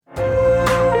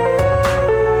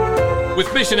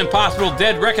With Mission Impossible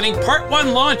Dead Reckoning Part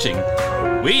 1 launching,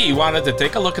 we wanted to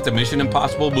take a look at the Mission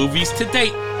Impossible movies to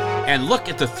date and look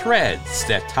at the threads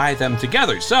that tie them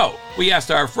together. So, we asked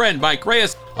our friend Mike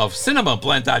Reyes of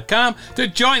CinemaBlend.com to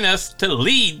join us to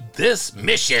lead this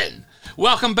mission.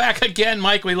 Welcome back again,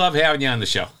 Mike. We love having you on the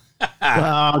show.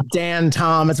 Oh, Dan,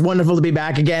 Tom, it's wonderful to be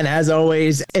back again. As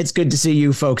always, it's good to see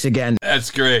you folks again. That's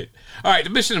great. All right, the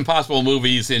Mission Impossible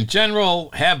movies in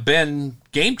general have been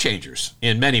game changers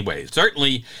in many ways,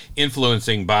 certainly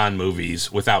influencing Bond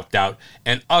movies without doubt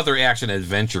and other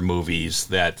action-adventure movies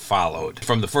that followed.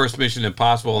 From the first Mission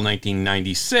Impossible in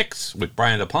 1996 with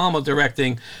Brian De Palma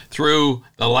directing through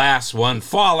the last one,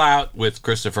 Fallout, with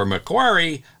Christopher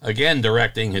McQuarrie, again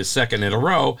directing his second in a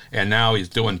row, and now he's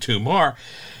doing two more.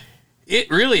 It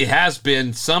really has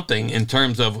been something in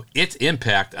terms of its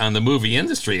impact on the movie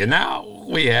industry. And now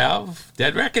we have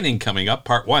Dead Reckoning coming up,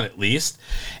 part 1 at least,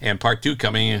 and part 2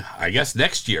 coming, I guess,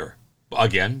 next year.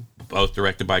 Again, both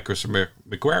directed by Christopher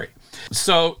McQuarrie.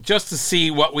 So just to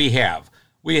see what we have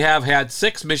had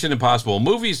 6 Mission Impossible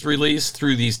movies released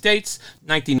through these dates,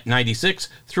 1996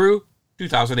 through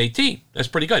 2018. That's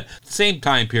pretty good. Same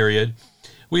time period,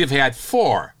 we have had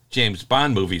 4 James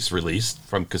Bond movies released,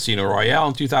 from Casino Royale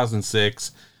in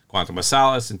 2006, Quantum of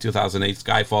Solace in 2008,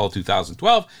 Skyfall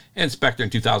 2012, and Spectre in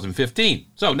 2015.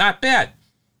 So not bad.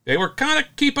 They were kind of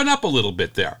keeping up a little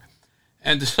bit there.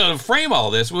 And so to frame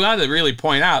all this, we wanted to really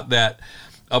point out that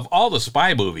of all the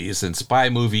spy movies and spy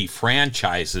movie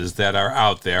franchises that are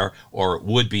out there, or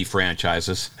would-be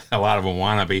franchises, a lot of them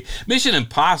want to be, Mission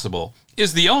Impossible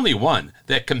is the only one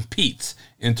that competes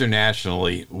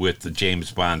internationally with the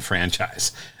James Bond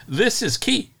franchise. This is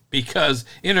key because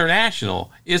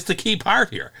international is the key part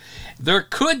here. There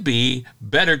could be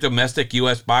better domestic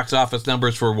U.S. box office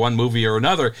numbers for one movie or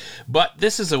another, but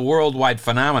this is a worldwide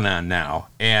phenomenon now,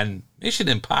 and Mission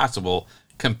Impossible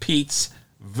competes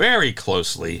very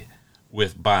closely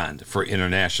with Bond for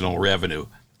international revenue.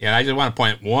 And I just want to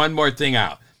point one more thing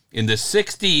out. In the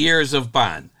 60 years of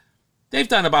Bond, they've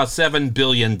done about $7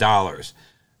 billion,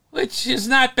 which is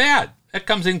not bad. That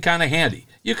comes in kind of handy.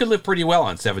 You could live pretty well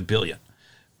on $7 billion.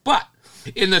 But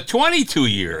in the 22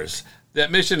 years that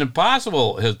Mission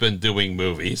Impossible has been doing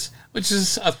movies, which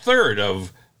is a third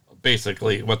of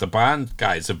basically what the Bond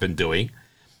guys have been doing,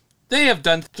 they have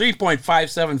done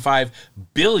 $3.575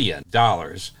 billion.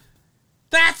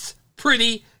 That's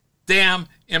pretty damn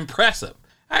impressive.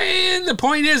 The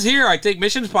point is here, I think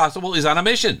Mission Impossible is on a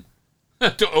mission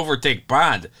to overtake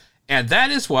Bond. And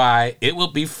that is why it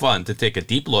will be fun to take a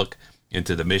deep look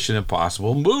into the Mission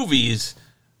Impossible movies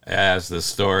as the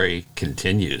story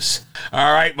continues.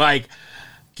 All right, Mike,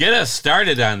 get us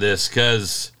started on this,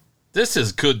 because this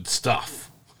is good stuff.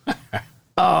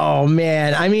 Oh,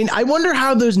 man. I mean, I wonder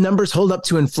how those numbers hold up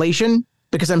to inflation,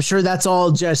 because I'm sure that's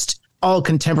all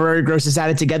contemporary grosses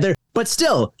added together. But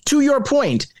still, to your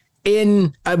point,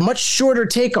 in a much shorter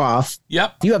takeoff,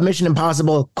 yep, you have Mission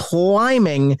Impossible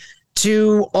climbing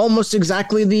to almost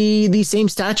exactly the same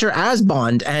stature as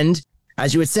Bond. And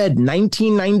as you had said,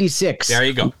 1996. There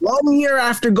you go. 1 year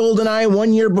after GoldenEye,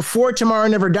 1 year before Tomorrow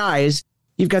Never Dies,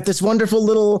 you've got this wonderful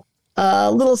little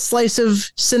slice of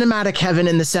cinematic heaven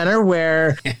in the center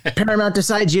where Paramount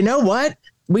decides, you know what?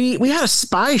 We had a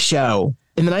spy show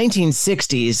in the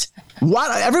 1960s.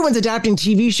 Everyone's adapting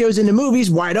TV shows into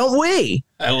movies. Why don't we?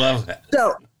 I love that.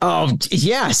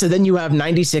 So then you have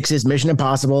 96's Mission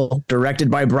Impossible,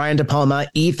 directed by Brian De Palma,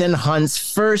 Ethan Hunt's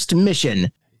first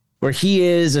mission, where he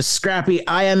is a scrappy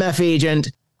IMF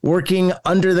agent working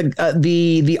under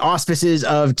the auspices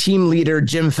of team leader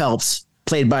Jim Phelps,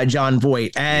 played by John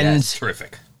Voight. And yes,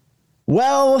 terrific.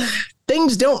 Well,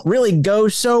 things don't really go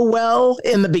so well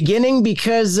in the beginning,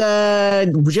 because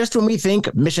just when we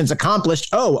think mission's accomplished,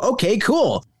 oh, okay,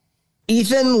 cool,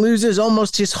 Ethan loses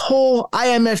almost his whole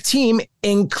IMF team,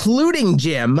 including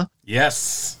Jim.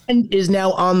 Yes. And is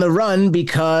now on the run,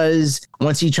 because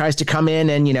once he tries to come in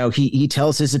and, he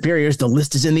tells his superiors the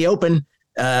list is in the open,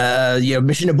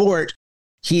 mission abort,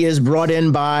 he is brought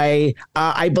in by,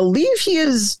 I believe he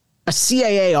is a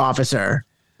CIA officer,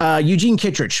 Eugene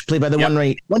Kittredge, played by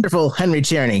the wonderful Henry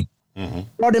Czerny. Mm-hmm.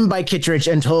 Brought in by Kittredge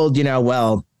and told,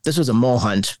 this was a mole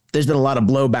hunt. There's been a lot of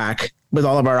blowback with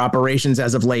all of our operations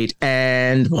as of late.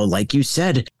 And, well, like you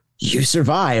said, you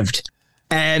survived.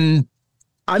 And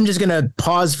I'm just going to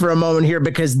pause for a moment here,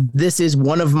 because this is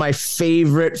one of my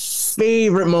favorite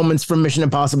moments from Mission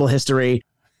Impossible history.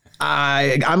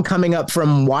 I'm coming up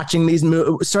from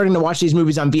starting to watch these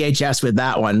movies on VHS with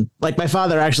that one. Like, my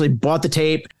father actually bought the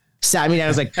tape, sat me down, I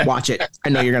was like, watch it. I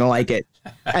know you're going to like it.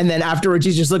 And then afterwards,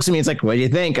 he just looks at me, it's like, what do you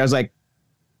think? I was like,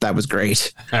 that was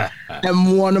great.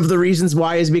 And one of the reasons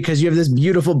why is because you have this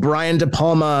beautiful Brian De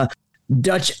Palma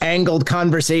Dutch angled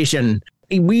conversation.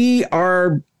 We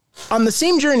are on the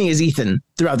same journey as Ethan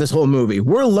throughout this whole movie.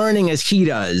 We're learning as he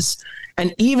does.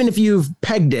 And even if you've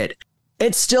pegged it,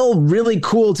 it's still really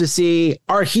cool to see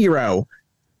our hero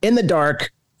in the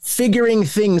dark figuring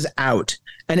things out.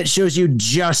 And it shows you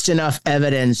just enough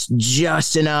evidence,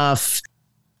 just enough.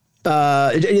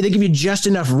 They give you just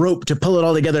enough rope to pull it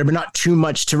all together, but not too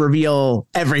much to reveal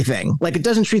everything. Like, it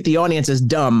doesn't treat the audience as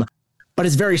dumb, but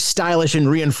it's very stylish in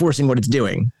reinforcing what it's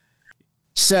doing.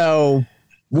 So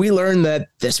we learn that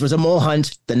this was a mole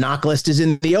hunt. The knock list is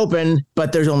in the open,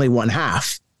 but there's only one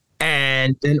half.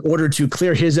 And in order to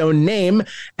clear his own name,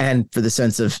 and for the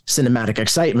sense of cinematic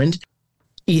excitement,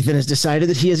 Ethan has decided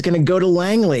that he is going to go to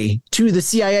Langley, to the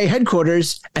CIA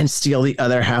headquarters, and steal the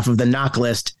other half of the knock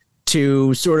list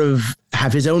to sort of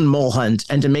have his own mole hunt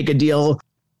and to make a deal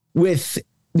with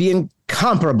the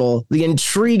incomparable, the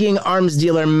intriguing arms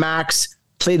dealer Max,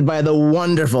 played by the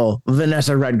wonderful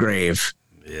Vanessa Redgrave.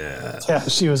 Yeah,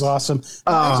 she was awesome.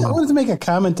 I wanted to make a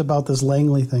comment about this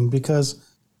Langley thing, because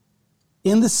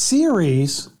in the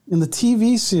series, in the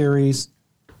TV series,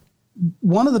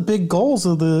 one of the big goals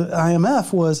of the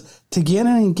IMF was to get in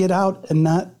and get out and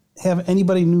not have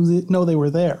anybody know they were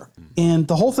there. And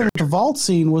the whole thing with the vault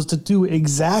scene was to do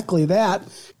exactly that.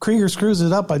 Krieger screws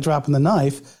it up by dropping the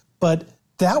knife, but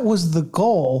that was the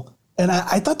goal. And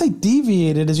I thought they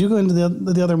deviated, as you go into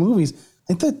the other movies,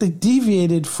 I thought they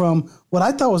deviated from what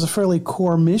I thought was a fairly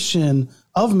core mission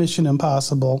of Mission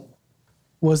Impossible,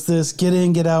 was this get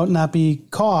in, get out, not be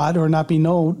caught or not be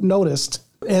noticed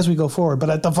as we go forward. But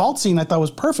at the vault scene, I thought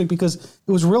was perfect because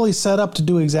it was really set up to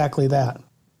do exactly that.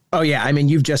 Oh, yeah. I mean,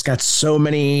 you've just got so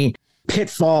many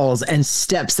pitfalls and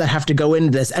steps that have to go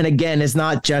into this. And again, it's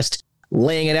not just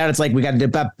laying it out. It's like, we got to do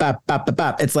bop, bop, bop, bop,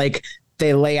 bop. It's like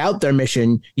they lay out their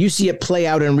mission. You see it play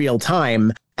out in real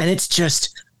time. And it's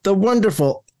just the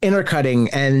wonderful intercutting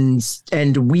and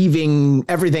weaving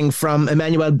everything from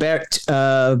Emmanuel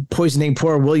Bercht poisoning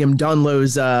poor William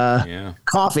Donlow's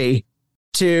coffee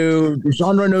to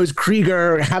Jean Reno's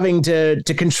Krieger having to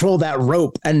control that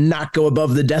rope and not go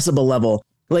above the decibel level.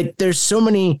 Like, there's so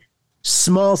many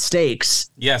small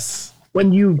stakes. Yes.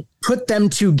 When you put them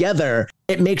together,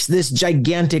 it makes this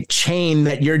gigantic chain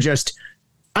that you're just,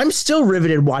 I'm still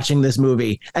riveted watching this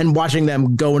movie and watching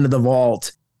them go into the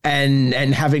vault and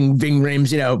having Ving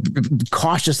Rhames,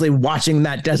 cautiously watching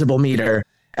that decibel meter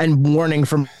and warning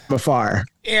from afar.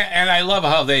 Yeah, and I love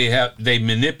how they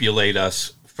manipulate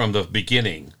us from the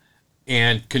beginning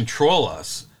and control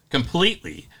us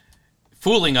completely,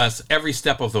 fooling us every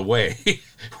step of the way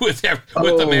with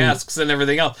the masks and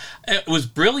everything else. It was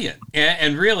brilliant.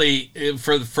 And really,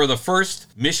 for the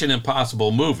first Mission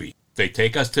Impossible movie, they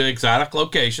take us to exotic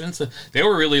locations. They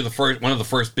were really one of the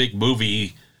first big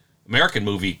American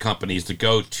movie companies to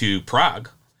go to Prague,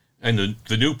 and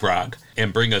the new Prague,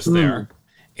 and bring us there.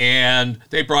 And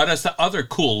they brought us to other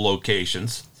cool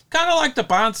locations, kind of like the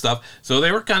Bond stuff. So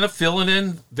they were kind of filling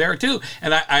in there too.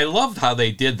 And I loved how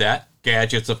they did that.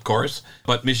 Gadgets, of course,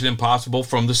 but Mission Impossible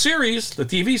from the series, the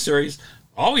TV series,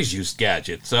 always used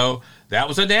gadgets. So that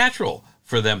was a natural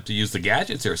for them to use the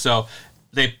gadgets here. So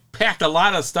they packed a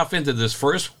lot of stuff into this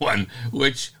first one,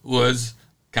 which was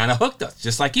kind of hooked us,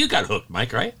 just like you got hooked,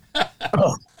 Mike, right?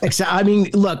 I mean,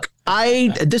 look,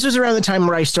 this was around the time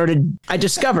where I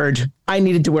discovered I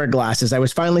needed to wear glasses. I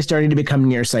was finally starting to become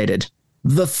nearsighted.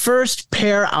 The first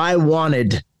pair I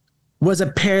wanted was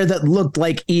a pair that looked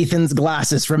like Ethan's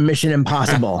glasses from Mission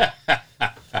Impossible.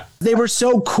 They were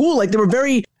so cool. Like, they were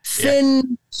very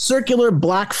thin, circular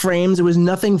black frames. It was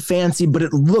nothing fancy, but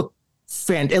it looked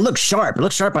sharp. It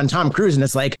looked sharp on Tom Cruise, and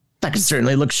it's like, that could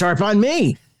certainly look sharp on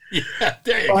me. Yeah,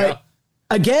 there you go.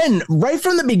 Again, right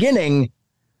from the beginning,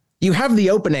 you have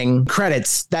the opening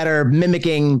credits that are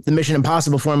mimicking the Mission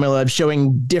Impossible formula of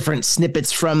showing different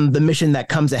snippets from the mission that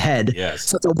comes ahead. Yes.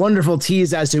 So it's a wonderful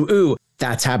tease as to, ooh,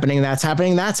 that's happening, that's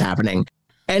happening, that's happening.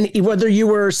 And whether you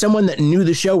were someone that knew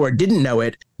the show or didn't know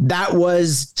it, that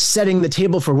was setting the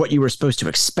table for what you were supposed to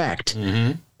expect.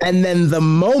 Mm-hmm. And then the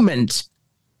moment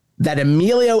that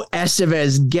Emilio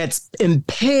Estevez gets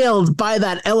impaled by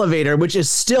that elevator, which is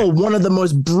still one of the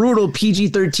most brutal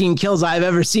PG-13 kills I've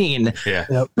ever seen. Yeah.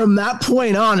 Yep. From that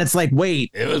point on, it's like, wait.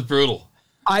 It was brutal.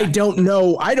 I don't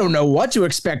know what to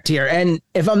expect here. And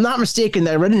if I'm not mistaken,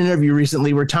 I read an interview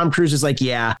recently where Tom Cruise is like,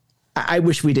 yeah, I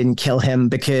wish we didn't kill him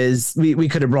because we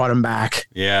could have brought him back.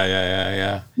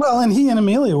 Yeah. Well, and he and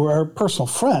Emilio were personal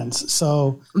friends.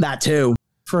 So that too.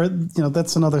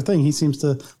 That's another thing. He seems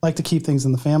to like to keep things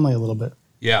in the family a little bit.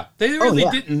 Yeah. They really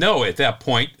didn't know at that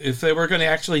point if they were going to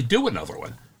actually do another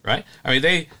one. right? I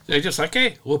mean, they're just like,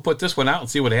 hey, we'll put this one out and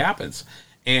see what happens.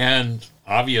 And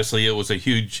obviously it was a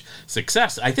huge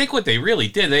success. I think what they really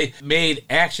did, they made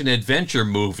action-adventure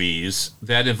movies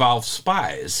that involved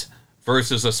spies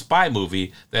versus a spy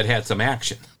movie that had some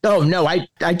action. Oh, no, I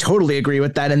totally agree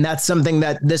with that. And that's something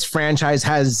that this franchise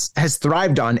has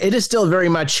thrived on. It is still very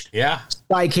much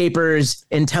spy capers,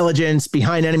 intelligence,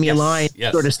 behind enemy lines,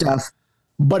 sort of stuff.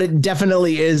 But it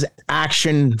definitely is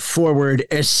action forward,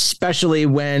 especially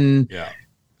when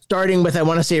starting with, I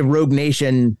want to say, Rogue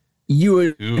Nation, you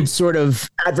would sort of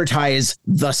advertise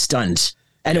the stunt.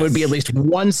 And it would be at least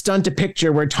one stunt a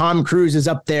picture where Tom Cruise is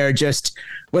up there, just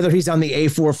whether he's on the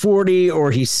A440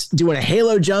 or he's doing a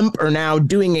halo jump or now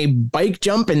doing a bike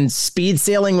jump and speed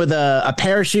sailing with a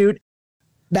parachute.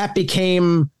 That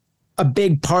became a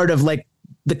big part of like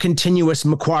the continuous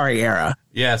McQuarrie era.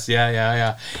 Yes.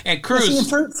 Yeah. And Cruise.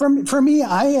 For me,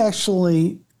 I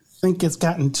actually think it's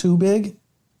gotten too big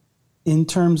in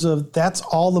terms of that's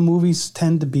all the movies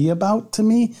tend to be about to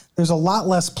me. There's a lot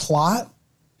less plot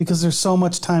because there's so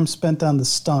much time spent on the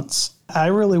stunts. I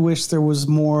really wish there was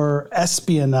more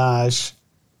espionage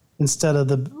instead of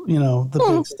the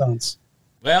big stunts.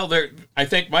 Well, I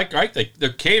think Mike, right? They're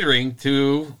catering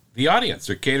to the audience.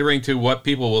 They're catering to what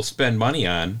people will spend money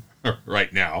on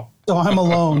right now. So I'm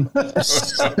alone.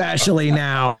 Especially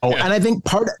now. Yeah. And I think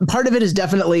part of it is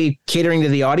definitely catering to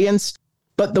the audience.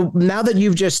 But now that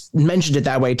you've just mentioned it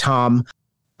that way, Tom,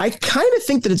 I kind of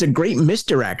think that it's a great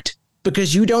misdirect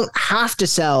because you don't have to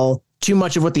sell too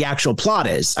much of what the actual plot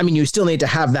is. I mean, you still need to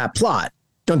have that plot.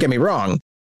 Don't get me wrong.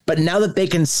 But now that they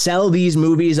can sell these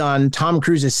movies on Tom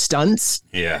Cruise's stunts,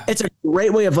 it's a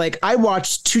great way of like, I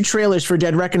watched 2 trailers for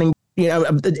Dead Reckoning,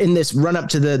 in this run up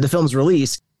to the film's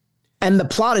release. And the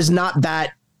plot is not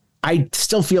that. I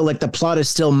still feel like the plot is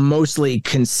still mostly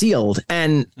concealed.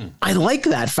 And I like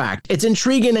that fact. It's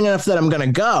intriguing enough that I'm going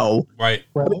to go. Right.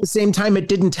 But at the same time, it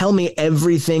didn't tell me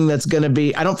everything that's going to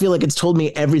be. I don't feel like it's told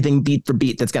me everything beat for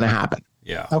beat that's going to happen.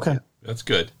 Yeah. Okay. That's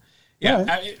good. Yeah.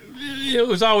 Right. It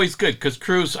was always good because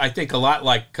Cruise, I think a lot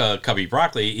like Cubby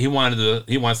Broccoli, he wants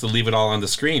to leave it all on the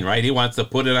screen, right? He wants to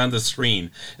put it on the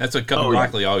screen. That's what Cubby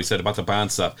Broccoli always said about the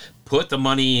Bond stuff. Put the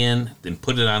money in, then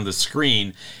put it on the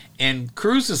screen. And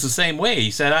Cruise is the same way.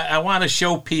 He said, I want to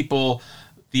show people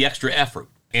the extra effort,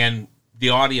 and the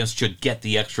audience should get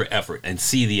the extra effort and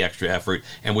see the extra effort,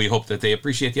 and we hope that they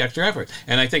appreciate the extra effort.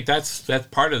 And I think that's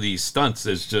part of these stunts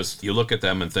is just you look at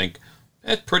them and think,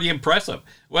 that's pretty impressive.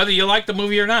 Whether you like the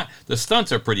movie or not, the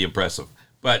stunts are pretty impressive,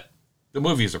 but the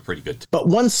movies are pretty good too. But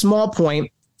one small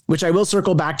point, which I will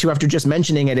circle back to after just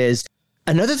mentioning it, is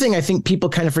another thing I think people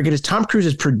kind of forget is Tom Cruise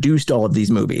has produced all of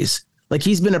these movies. Like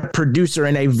he's been a producer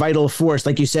and a vital force.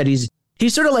 Like you said, he's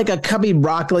sort of like a Cubby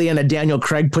Broccoli and a Daniel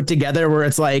Craig put together where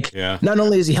it's like, not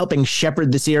only is he helping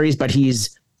shepherd the series, but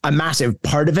he's a massive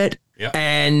part of it. Yeah.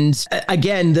 And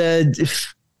again, the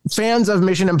fans of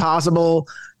Mission Impossible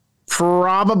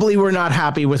probably were not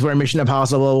happy with where Mission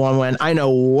Impossible 1 went. I know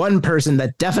one person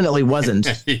that definitely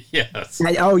wasn't. Yes.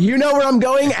 You know where I'm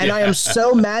going? And I am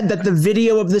so mad that the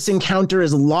video of this encounter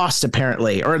is lost,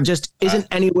 apparently, or just isn't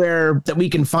anywhere that we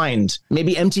can find.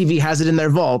 Maybe MTV has it in their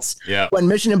vaults. Yeah. When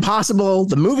Mission Impossible,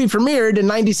 the movie premiered in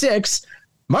 96,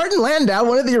 Martin Landau,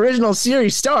 one of the original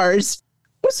series stars,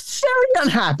 was very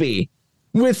unhappy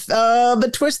with the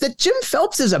twist that Jim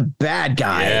Phelps is a bad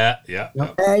guy. Yeah.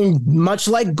 And much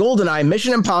like GoldenEye,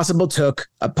 Mission Impossible took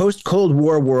a post-Cold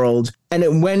War world and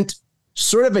it went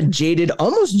sort of a jaded,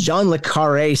 almost John le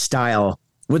Carré style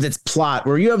with its plot,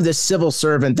 where you have this civil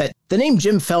servant that the name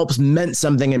Jim Phelps meant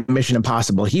something in Mission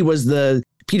Impossible. He was the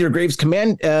Peter Graves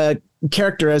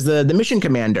character as the mission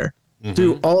commander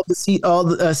through all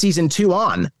the season 2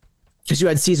 on. Because you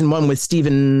had season 1 with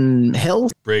Stephen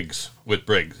Hill. Briggs.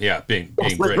 Yeah, being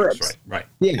Briggs. Right.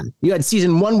 Yeah. You had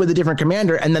season 1 with a different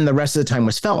commander, and then the rest of the time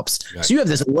was Phelps. Right. So you have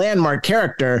this landmark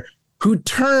character who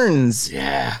turns.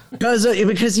 Yeah. Because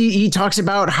he talks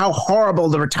about how horrible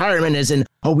the retirement is, and,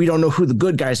 we don't know who the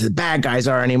good guys or the bad guys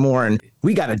are anymore, and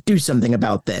we got to do something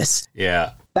about this.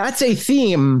 Yeah. That's a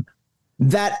theme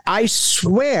that I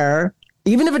swear,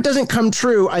 even if it doesn't come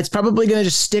true, it's probably going to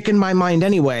just stick in my mind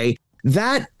anyway.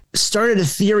 That started a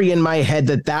theory in my head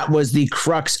that was the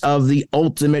crux of the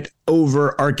ultimate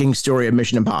overarching story of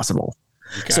Mission Impossible.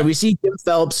 Okay. So we see Jim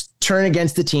Phelps turn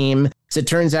against the team. So it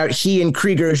turns out he and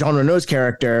Krieger, Jean Reno's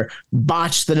character,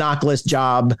 botched the knockless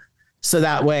job. So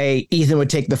that way Ethan would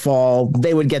take the fall.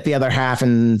 They would get the other half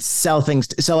and sell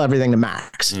everything to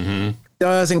Max. Mm-hmm.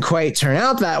 Doesn't quite turn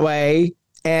out that way.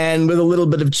 And with a little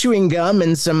bit of chewing gum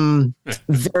and some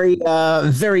very,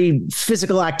 very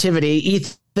physical activity,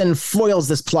 Ethan foils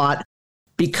this plot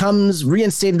becomes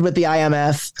reinstated with the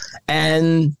IMF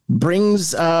and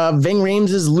brings Ving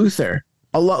Rhames' Luther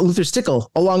Stickle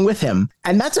along with him.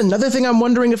 And that's another thing I'm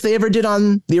wondering if they ever did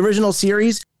on the original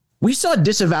series. We saw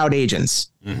disavowed agents.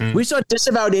 Mm-hmm. We saw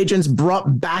disavowed agents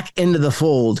brought back into the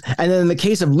fold. And then in the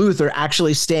case of Luther,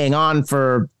 actually staying on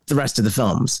for the rest of the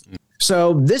films.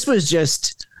 So this was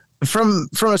just from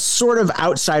a sort of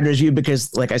outsider's view,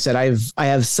 because like I said, I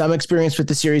have some experience with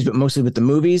the series, but mostly with the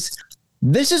movies.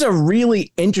 This is a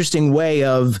really interesting way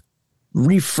of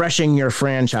refreshing your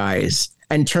franchise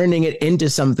and turning it into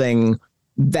something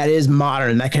that is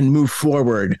modern, that can move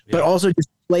forward, but also just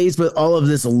plays with all of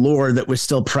this lore that was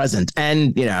still present.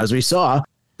 And, you know, as we saw,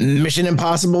 Mission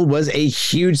Impossible was a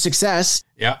huge success.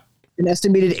 Yeah. An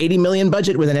estimated 80 million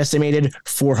budget with an estimated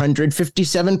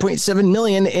 457.7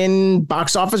 million in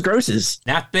box office grosses.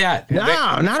 Not bad. No,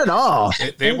 not at all.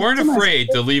 They weren't afraid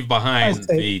to leave behind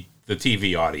the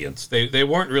TV audience. They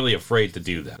weren't really afraid to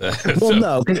do that. Well,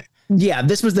 no. Yeah,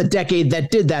 this was the decade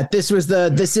that did that. This was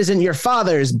this isn't your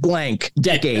father's blank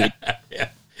decade. Yeah,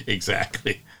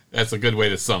 exactly. That's a good way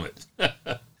to sum it.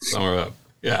 Sum her up.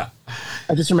 Yeah.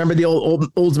 I just remember the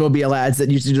old Oldsmobile ads that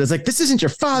used to do this. Like, this isn't your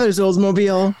father's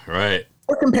Oldsmobile. Right.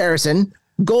 For comparison,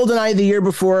 GoldenEye the year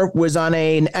before was on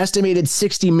an estimated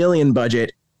 60 million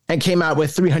budget and came out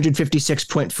with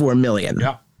 356.4 million.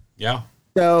 Yeah. Yeah.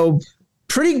 So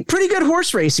pretty good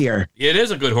horse race here. It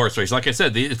is a good horse race. Like I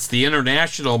said, it's the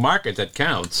international market that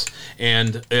counts,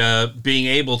 and being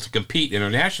able to compete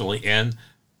internationally. And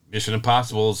Mission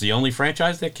Impossible is the only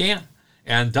franchise that can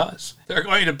and does. They're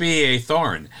going to be a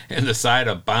thorn in the side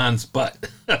of Bond's butt.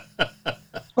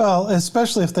 Well,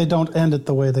 especially if they don't end it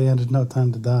the way they ended No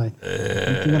Time to Die.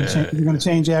 You're going to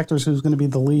change actors. Who's going to be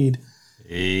the lead?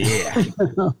 Yeah.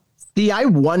 See, I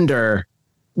wonder.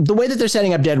 The way that they're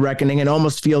setting up Dead Reckoning, it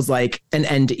almost feels like an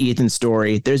end to Ethan's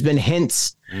story. There's been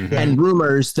hints and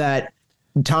rumors that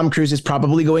Tom Cruise is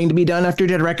probably going to be done after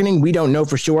Dead Reckoning. We don't know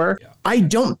for sure. Yeah. I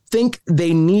don't think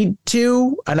they need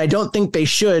to, and I don't think they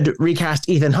should recast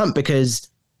Ethan Hunt, because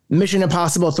Mission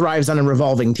Impossible thrives on a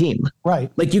revolving team.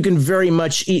 Right. Like, you can very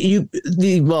much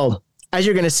as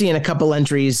you're going to see in a couple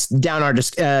entries down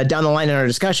the line in our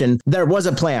discussion, there was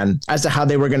a plan as to how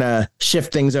they were going to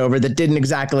shift things over that didn't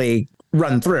exactly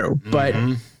run through. But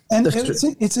and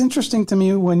it's interesting to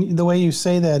me when the way you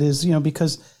say that is, you know,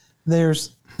 because there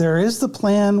is the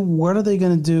plan. What are they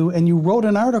going to do? And you wrote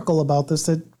an article about this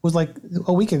that was like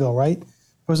a week ago, right? There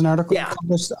was an article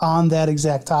published on that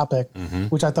exact topic,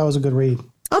 which I thought was a good read.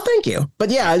 Oh, thank you. But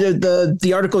yeah,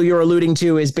 the article you're alluding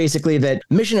to is basically that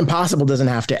Mission Impossible doesn't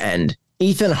have to end.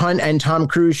 Ethan Hunt and Tom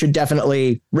Cruise should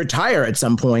definitely retire at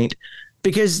some point,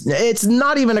 because it's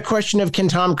not even a question of can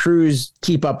Tom Cruise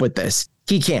keep up with this.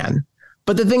 He can.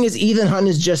 But the thing is, Ethan Hunt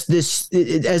is just this,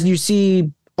 as you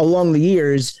see along the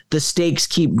years, the stakes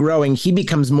keep growing. He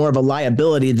becomes more of a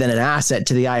liability than an asset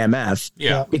to the IMF.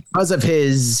 Yeah. Because of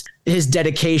his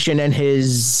dedication and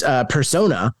his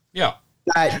persona. Yeah.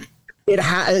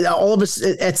 All of us,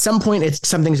 at some point,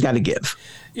 something's got to give.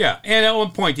 Yeah, and at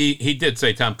one point, he did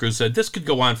say, Tom Cruise said, this could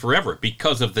go on forever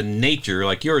because of the nature,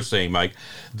 like you were saying, Mike,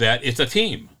 that it's a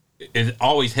team. It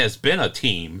always has been a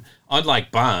team, unlike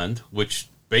Bond, which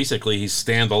basically he's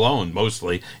standalone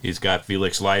mostly. He's got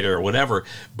Felix Leiter or whatever,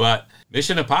 but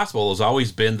Mission Impossible has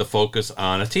always been the focus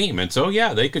on a team. And so,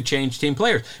 yeah, they could change team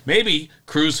players. Maybe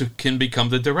Cruise can become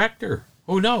the director.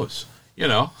 Who knows? You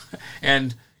know,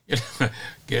 and...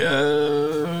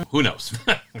 who knows?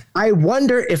 I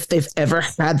wonder if they've ever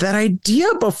had that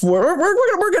idea before.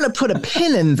 We're going to put a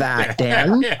pin in that,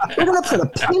 Dan. We're going to put a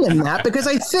pin in that, because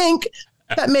I think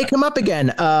that may come up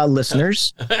again.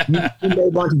 Listeners, you may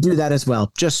want to do that as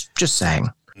well. Just saying.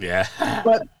 Yeah.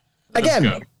 But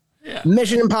again,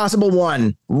 Mission Impossible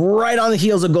 1, right on the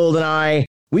heels of GoldenEye.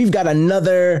 We've got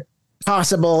another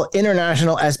possible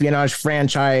international espionage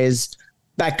franchise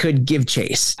that could give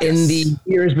chase. Yes. In the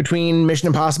years between Mission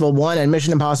Impossible 1 and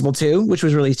Mission Impossible 2, which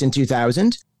was released in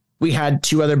 2000, we had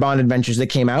two other Bond adventures that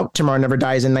came out, Tomorrow Never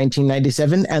Dies in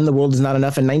 1997 and The World Is Not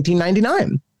Enough in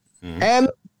 1999. And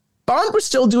Bond was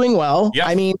still doing well. Yep.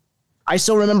 I mean, I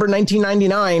still remember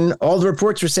 1999, all the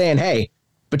reports were saying, hey,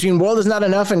 between World Is Not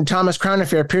Enough and Thomas Crown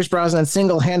Affair, Pierce Brosnan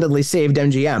single-handedly saved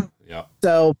MGM. Yep.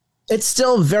 So it's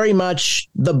still very much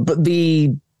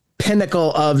the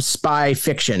pinnacle of spy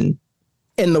fiction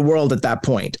in the world at that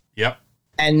point. Yep.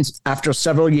 And after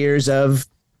several years of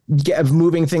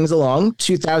moving things along,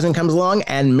 2000 comes along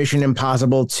and Mission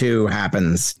Impossible 2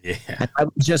 happens. Yeah. And I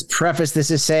would just preface this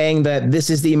as saying that this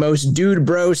is the most dude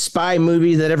bro spy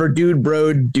movie that ever dude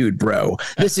bro.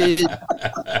 This is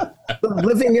the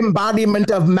living embodiment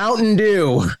of Mountain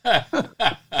Dew.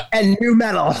 and nu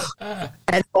metal.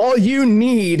 And all you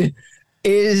need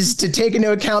is to take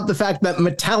into account the fact that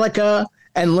Metallica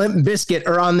and Limp Bizkit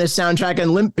are on this soundtrack,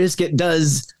 and Limp Bizkit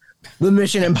does the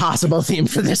Mission Impossible theme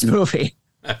for this movie.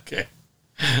 Okay.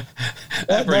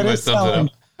 That pretty much sums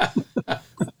it up.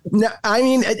 No, I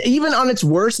mean, even on its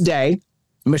worst day,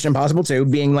 Mission Impossible 2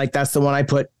 being like, that's the one I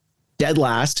put dead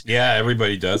last. Yeah,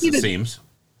 everybody does, it seems.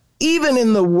 Even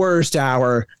in the worst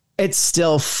hour, it's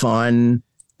still fun.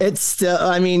 It's still,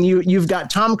 I mean, you've got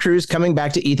Tom Cruise coming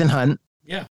back to Ethan Hunt.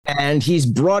 Yeah. And he's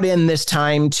brought in this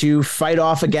time to fight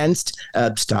off against,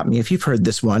 stop me if you've heard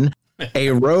this one, a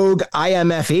rogue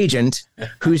IMF agent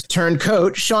whose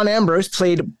turncoat, Sean Ambrose,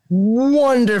 played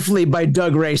wonderfully by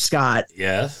Doug Ray Scott.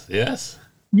 Yes, yes.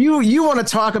 You want to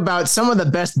talk about some of the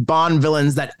best Bond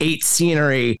villains that ate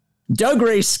scenery. Doug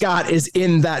Ray Scott is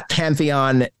in that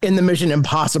pantheon in the Mission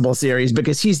Impossible series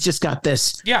because he's just got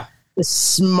this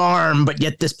smarm, but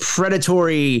yet this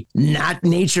predatory not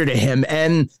nature to him.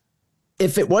 And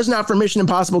if it was not for Mission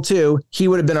Impossible 2, he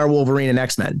would have been our Wolverine and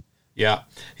X-Men. Yeah,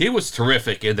 he was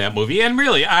terrific in that movie. And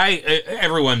really,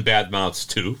 everyone badmouths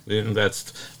 2. And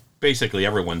that's basically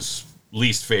everyone's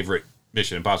least favorite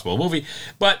Mission Impossible movie.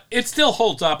 But it still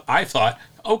holds up, I thought.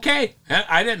 Okay,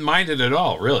 I didn't mind it at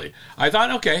all, really. I thought,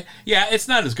 okay, yeah, it's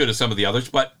not as good as some of the others,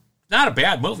 but not a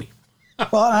bad movie.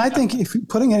 Well, I think if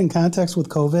putting it in context with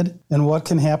COVID and what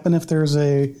can happen if there's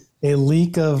a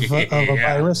leak of a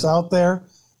virus out there,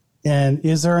 and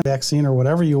is there a vaccine or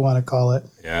whatever you want to call it?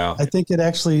 Yeah, I think it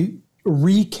actually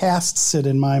recasts it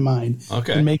in my mind.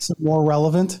 Okay, and makes it more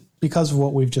relevant because of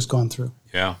what we've just gone through.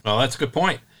 Yeah, well, that's a good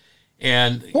point.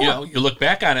 And, you know, you look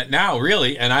back on it now,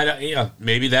 really, and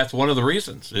maybe that's one of the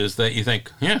reasons is that you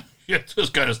think, this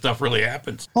kind of stuff really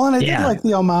happens. Well, and I did like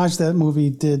the homage that movie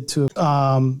did to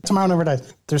Tomorrow Never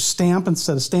Dies. There's Stamp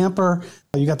instead of Stamper.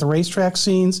 You got the racetrack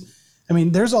scenes. I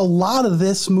mean, there's a lot of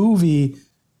this movie,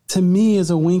 to me,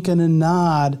 is a wink and a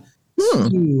nod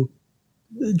to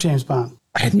James Bond.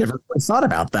 I had never thought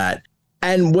about that.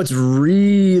 And what's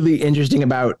really interesting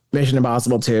about Mission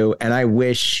Impossible 2, and I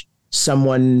wish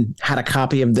someone had a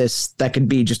copy of this that could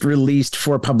be just released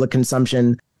for public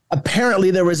consumption.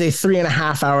 Apparently there was a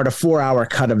 3.5 hour to 4 hour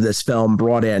cut of this film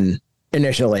brought in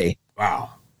initially. Wow.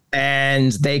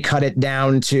 And they cut it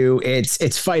down to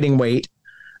its fighting weight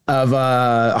of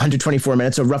 124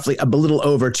 minutes, so roughly a little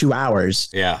over 2 hours.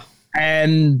 Yeah.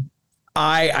 And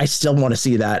I still want to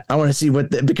see that. I want to see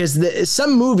because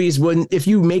some movies, if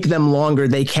you make them longer,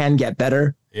 they can get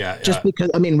better. Yeah. Just because,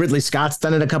 I mean, Ridley Scott's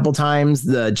done it a couple times.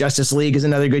 The Justice League is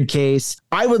another good case.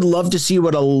 I would love to see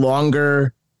what a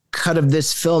longer cut of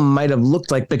this film might have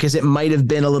looked like, because it might have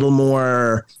been a little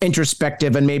more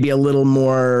introspective and maybe a little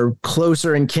more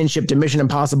closer in kinship to Mission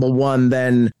Impossible 1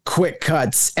 than quick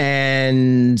cuts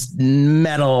and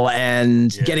metal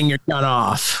and getting your gun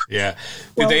off. Yeah.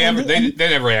 They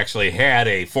never actually had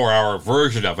a 4 hour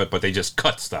version of it, but they just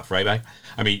cut stuff, right?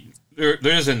 I mean, there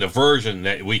isn't a version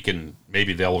that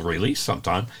maybe they'll release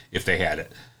sometime if they had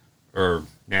it. Or,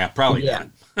 probably not.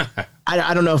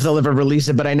 I don't know if they'll ever release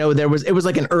it, but I know it was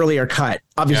like an earlier cut.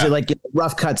 Obviously, like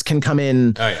rough cuts can come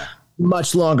in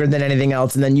much longer than anything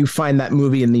else. And then you find that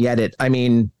movie in the edit. I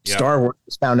mean, Star Wars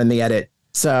is found in the edit.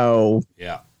 So,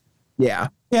 yeah.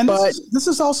 And this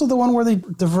is also the one where they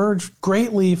diverge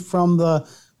greatly from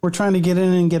we're trying to get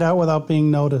in and get out without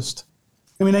being noticed.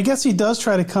 I mean, I guess he does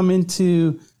try to come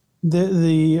into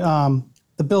the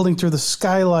building through the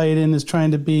skylight and is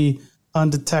trying to be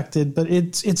undetected, but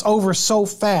it's over so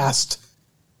fast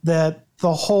that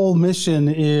the whole mission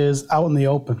is out in the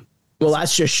open. Well,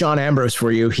 that's just Sean Ambrose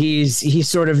for you. He's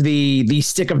sort of the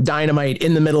stick of dynamite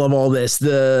in the middle of all this,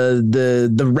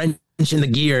 the wrench in the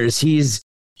gears. He's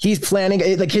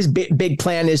planning, like, his big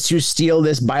plan is to steal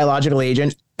this biological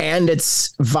agent and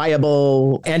its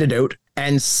viable antidote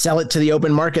and sell it to the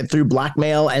open market through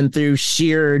blackmail and through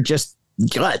sheer just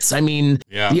guts. I mean,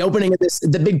 the opening of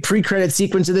the big pre-credit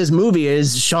sequence of this movie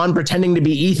is Sean pretending to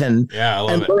be Ethan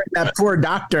and luring that poor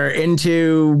doctor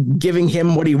into giving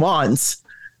him what he wants.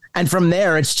 And from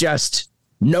there, it's just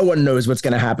no one knows what's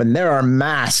going to happen. There are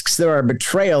masks. There are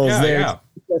betrayals.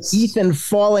 There's Ethan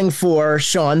falling for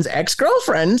Sean's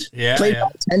ex-girlfriend, played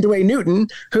by Tendaway Newton,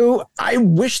 who I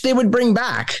wish they would bring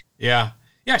back. Yeah,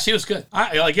 she was good.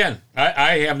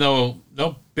 I have no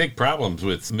big problems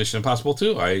with Mission Impossible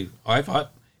 2. I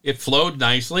thought it flowed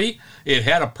nicely. It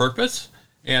had a purpose,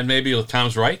 and maybe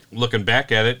Tom's right, looking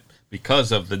back at it,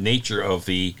 because of the nature of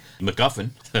the MacGuffin,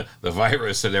 the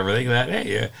virus and everything,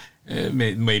 that,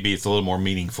 maybe it's a little more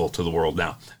meaningful to the world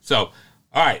now. So,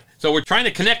 all right. So we're trying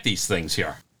to connect these things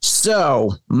here.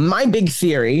 So my big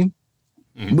theory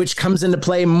which comes into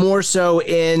play more so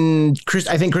in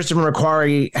I think Christopher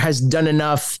McQuarrie has done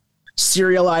enough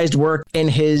serialized work in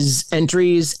his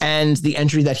entries and the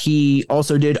entry that he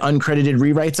also did uncredited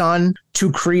rewrites on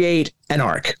to create an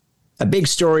arc, a big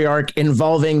story arc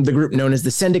involving the group known as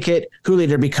the Syndicate, who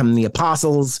later become the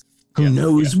Apostles. Who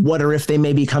knows what or if they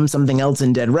may become something else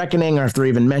in Dead Reckoning or if they're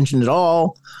even mentioned at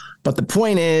all. But the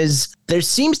point is, there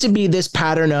seems to be this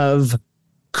pattern of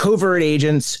covert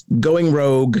agents going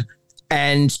rogue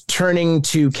and turning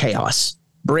to chaos,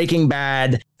 breaking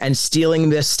bad and stealing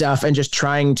this stuff and just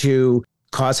trying to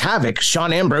cause havoc.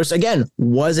 Sean Ambrose, again,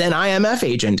 was an IMF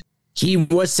agent. He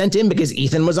was sent in because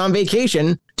Ethan was on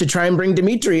vacation to try and bring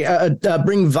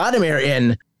bring Vladimir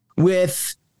in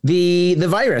with the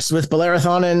virus, with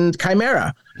Bellerothon and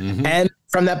Chimera. Mm-hmm. And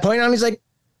from that point on, he's like,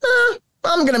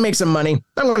 I'm going to make some money.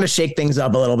 I'm going to shake things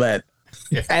up a little bit.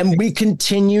 Yeah. And we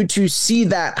continue to see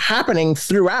that happening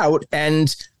throughout.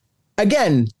 And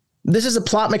again, this is a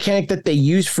plot mechanic that they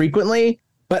use frequently,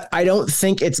 but I don't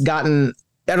think it's become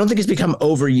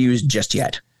overused just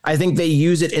yet. I think they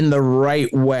use it in the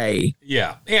right way.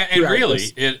 Yeah. And really,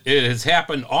 it has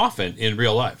happened often in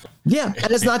real life. Yeah.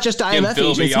 And it's not just IMF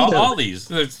agents either. All these.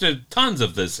 There's tons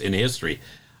of this in history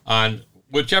on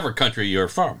whichever country you're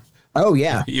from. Oh,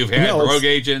 yeah. You've had rogue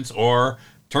agents or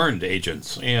turned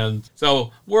agents. And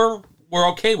so we're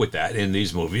okay with that in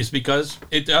these movies because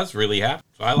it does really happen.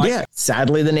 So I like it.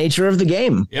 Sadly, the nature of the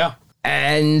game. Yeah.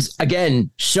 And again,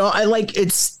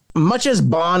 it's much as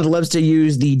Bond loves to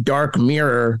use the dark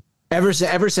mirror, ever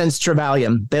since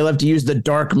Trevelyan, they love to use the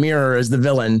dark mirror as the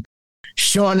villain.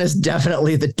 Sean is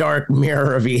definitely the dark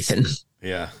mirror of Ethan.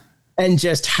 Yeah. And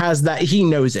just has that, he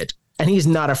knows it. And he's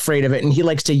not afraid of it, and he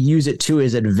likes to use it to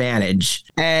his advantage.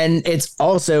 And it's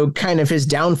also kind of his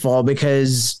downfall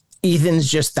because Ethan's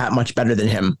just that much better than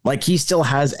him. Like, he still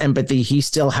has empathy. He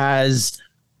still has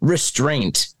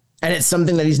restraint. And it's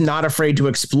something that he's not afraid to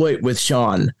exploit with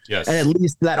Sean. Yes. And at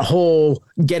least that whole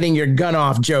getting your gun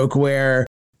off joke where,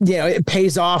 it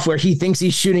pays off, where he thinks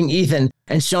he's shooting Ethan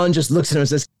and Sean just looks at him and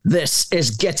says, "This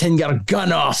is getting your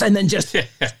gun off." And then just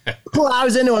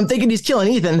plows into him thinking he's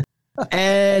killing Ethan.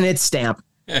 And it's Stamp.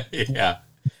 Yeah,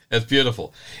 that's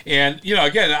beautiful. And,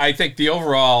 again, I think the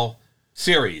overall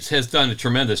series has done a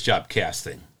tremendous job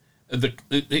casting.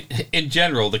 In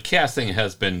general, the casting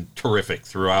has been terrific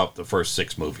throughout the first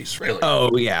 6 movies, really.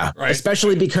 Oh, yeah. Right?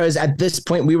 Especially because at this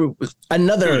point, we were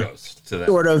another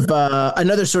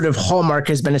sort of hallmark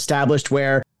has been established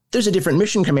where there's a different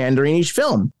mission commander in each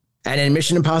film. And in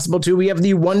Mission Impossible 2, we have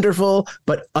the wonderful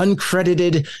but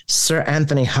uncredited Sir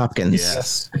Anthony Hopkins.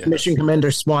 Yes. Mission Commander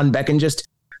Swanbeck, and just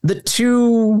the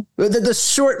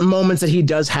short moments that he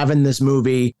does have in this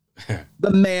movie, the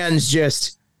man's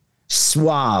just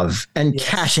suave and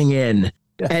cashing in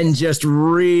and just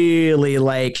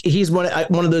really he's one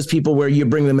of those people where you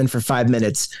bring them in for 5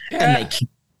 minutes and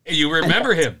you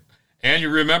remember him. And you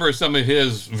remember some of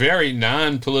his very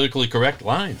non-politically correct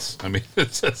lines. I mean,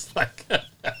 it's just like...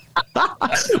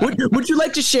 would you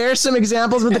like to share some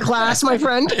examples with the class, my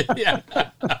friend? Yeah.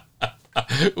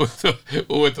 with the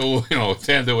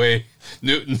Thandaway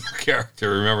Newton character,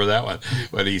 remember that one?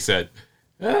 When he said,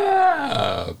 she's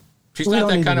not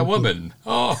that kind of woman.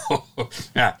 Oh,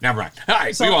 yeah, never mind. All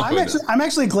right, so I'm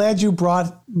actually glad you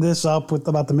brought this up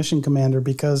about the Mission Commander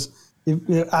because...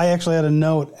 I actually had a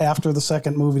note after the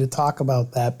second movie to talk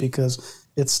about that because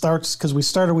we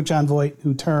started with John Voight,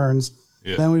 who turns.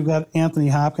 Yeah. Then we've got Anthony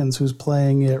Hopkins, who's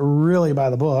playing it really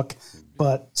by the book,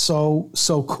 but so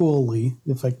coolly,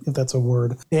 if that's a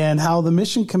word. And how the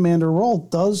Mission Commander role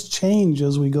does change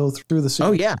as we go through the series.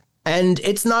 Oh, yeah. And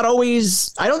it's not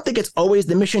always, I don't think it's always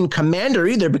the Mission Commander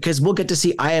either, because we'll get to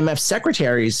see IMF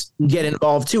secretaries get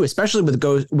involved too, especially with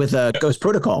Ghost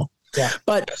Protocol. Yeah.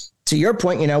 But to your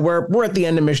point, we're at the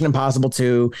end of Mission Impossible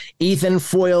 2. Ethan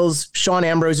foils Sean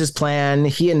Ambrose's plan.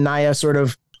 He and Naya sort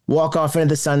of walk off into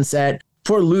the sunset.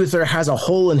 Poor Luther has a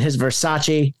hole in his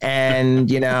Versace,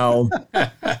 and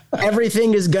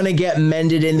everything is gonna get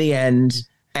mended in the end.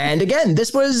 And again,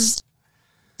 this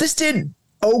did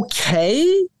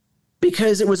okay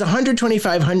because it was 120 to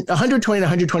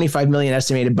 125 million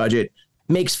estimated budget,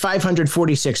 makes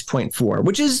 546.4,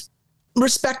 which is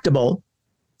respectable.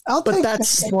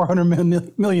 That's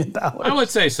 $400 million. I would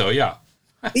say so, yeah.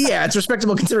 Yeah, it's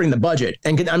respectable considering the budget.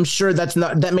 And I'm sure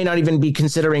that may not even be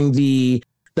considering the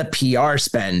PR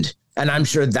spend. And I'm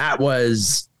sure that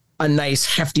was a nice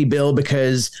hefty bill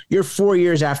because you're 4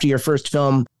 years after your first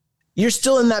film. You're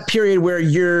still in that period where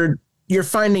you're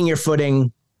finding your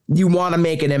footing. You want to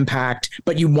make an impact,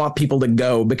 but you want people to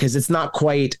go because it's not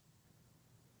quite,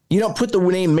 you don't put the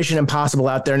name Mission Impossible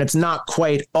out there and it's not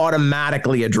quite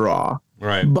automatically a draw.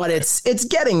 Right. But it's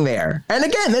getting there. And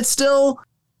again, it's still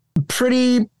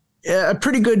pretty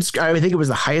good. I think it was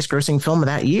the highest grossing film of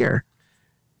that year.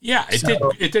 Yeah,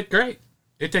 it did great.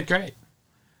 It did great.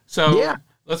 So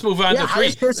let's move on to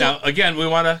 3. Now, again, we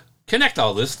want to connect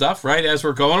all this stuff, right? As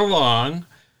we're going along,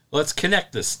 let's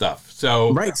connect this stuff.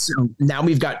 So now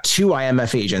we've got 2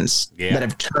 IMF agents that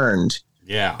have turned.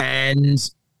 Yeah. And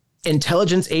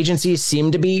intelligence agencies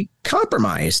seem to be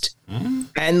compromised. Mm-hmm.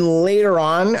 And later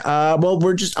on,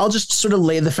 I'll just sort of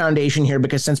lay the foundation here,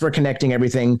 because since we're connecting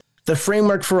everything, the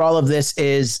framework for all of this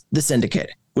is the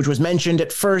Syndicate, which was mentioned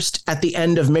at first at the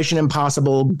end of Mission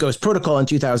Impossible Ghost Protocol in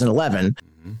 2011,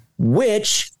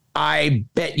 which I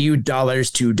bet you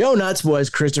dollars to donuts was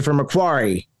Christopher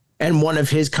McQuarrie and one of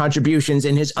his contributions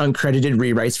in his uncredited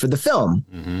rewrites for the film.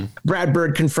 Mm-hmm. Brad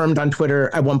Bird confirmed on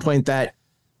Twitter at one point that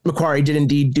McQuarrie did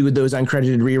indeed do those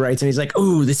uncredited rewrites, and he's like,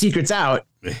 "Ooh, the secret's out."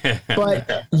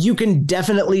 But you can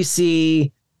definitely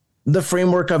see the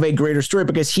framework of a greater story,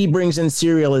 because he brings in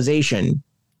serialization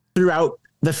throughout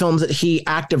the films that he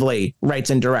actively writes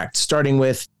and directs, starting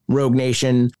with Rogue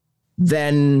Nation,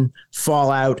 then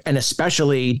Fallout, and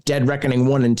especially Dead Reckoning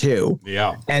 1 and 2.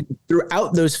 Yeah. And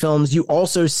throughout those films, you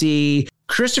also see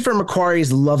Christopher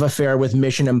McQuarrie's love affair with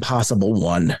Mission Impossible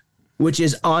 1, which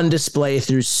is on display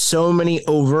through so many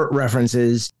overt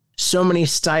references, so many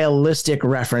stylistic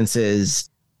references.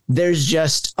 There's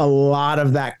just a lot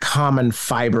of that common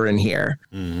fiber in here.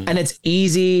 Mm-hmm. And it's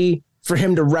easy for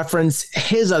him to reference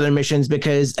his other missions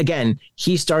because, again,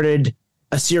 he started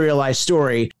a serialized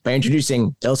story by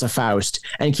introducing Ilsa Faust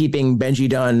and keeping Benji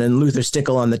Dunn and Luther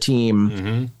Stickle on the team.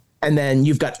 Mm-hmm. And then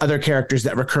you've got other characters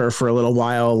that recur for a little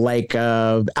while, like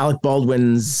Alec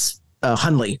Baldwin's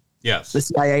Hunley. Yes. The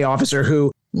CIA officer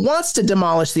who wants to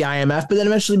demolish the IMF, but then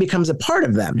eventually becomes a part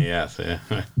of them. Yes.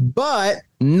 But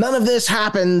none of this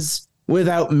happens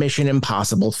without Mission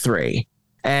Impossible 3.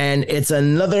 And it's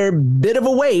another bit of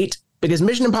a wait because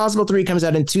Mission Impossible 3 comes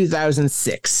out in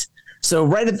 2006. So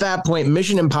right at that point,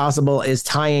 Mission Impossible is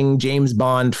tying James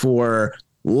Bond for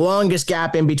longest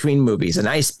gap in between movies, a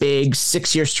nice big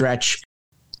 6-year stretch.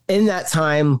 In that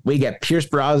time, we get Pierce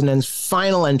Brosnan's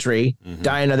final entry,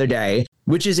 Die Another Day,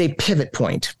 which is a pivot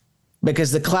point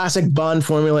because the classic Bond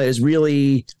formula is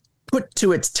really put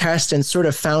to its test and sort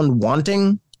of found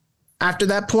wanting after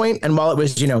that point. And while it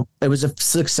was, it was a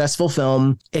successful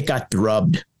film, it got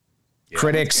drubbed. Yeah.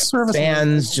 Critics,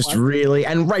 fans, just really,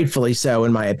 and rightfully so,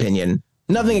 in my opinion.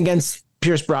 Nothing against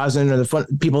Pierce Brosnan or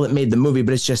the people that made the movie,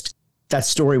 but it's just that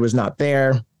story was not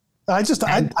there. I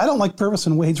don't like Purvis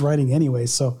and Wade's writing anyway,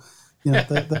 so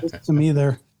to me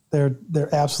they're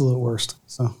absolute worst.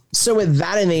 So with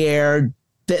that in the air,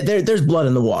 there's blood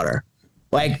in the water.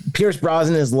 Like Pierce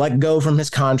Brosnan is let go from his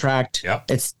contract.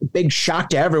 Yep. It's a big shock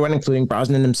to everyone, including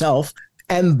Brosnan himself.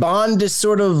 And Bond is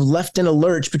sort of left in a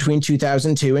lurch between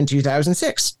 2002 and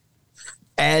 2006.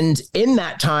 And in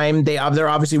that time, there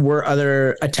obviously were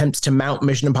other attempts to mount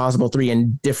Mission Impossible 3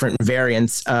 in different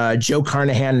variants. Joe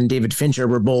Carnahan and David Fincher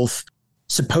were both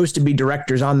supposed to be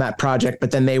directors on that project,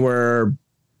 but then their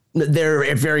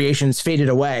variations faded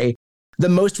away. The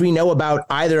most we know about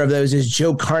either of those is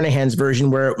Joe Carnahan's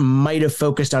version, where it might have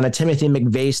focused on a Timothy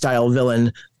McVeigh style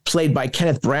villain played by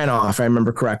Kenneth Branagh, if I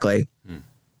remember correctly.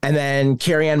 And then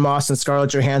Carrie-Anne Moss and Scarlett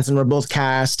Johansson were both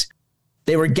cast.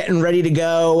 They were getting ready to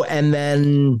go, and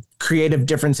then creative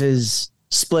differences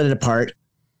split it apart.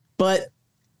 But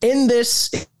in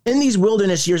these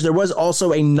wilderness years, there was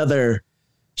also another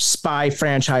spy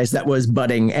franchise that was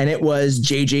budding, and it was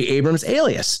J.J. Abrams'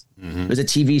 Alias. Mm-hmm. It was a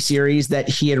TV series that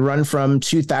he had run from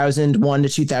 2001 to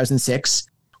 2006,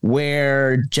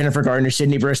 where Jennifer Garner,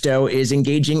 Sidney Bristow is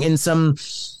engaging in some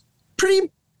pretty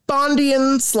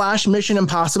Bondian / Mission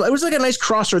Impossible. It was like a nice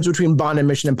crossroads between Bond and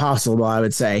Mission Impossible, I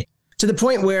would say, to the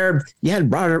point where you had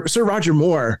Sir Roger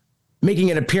Moore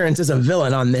making an appearance as a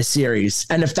villain on this series.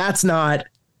 And if that's not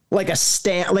like a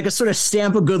sort of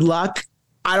stamp of good luck,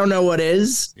 I don't know what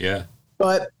is. Yeah.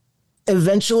 But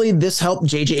eventually this helped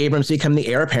J.J. Abrams become the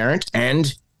heir apparent,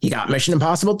 and he got Mission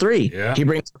Impossible 3. Yeah. He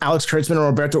brings Alex Kurtzman and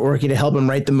Roberto Orci to help him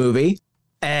write the movie.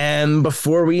 And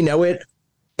before we know it,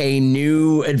 a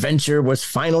new adventure was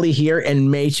finally here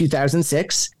in May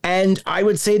 2006. And I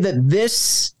would say that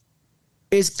this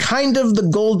is kind of the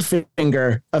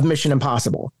Goldfinger of Mission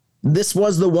Impossible. This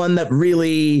was the one that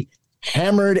really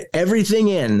hammered everything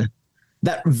in,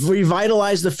 that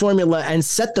revitalized the formula and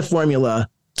set the formula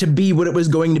to be what it was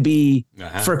going to be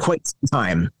for quite some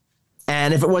time.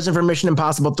 And if it wasn't for Mission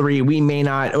Impossible 3, we may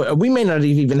not have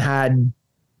even had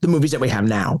the movies that we have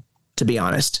now, to be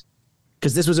honest,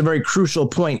 because this was a very crucial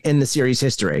point in the series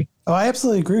history. Oh, I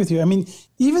absolutely agree with you. I mean,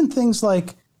 even things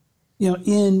like,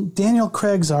 in Daniel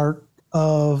Craig's arc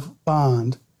of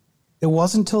Bond, it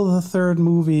wasn't until the third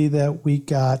movie that we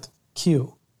got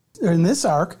Q. In this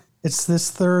arc, it's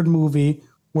this third movie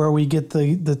where we get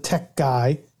the tech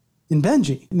guy in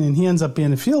Benji, and he ends up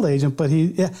being a field agent. But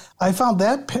I found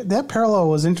that parallel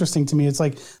was interesting to me. It's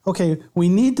like, okay, we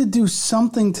need to do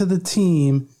something to the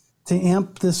team to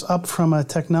amp this up from a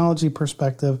technology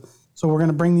perspective. So we're going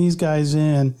to bring these guys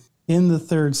in the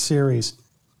third series.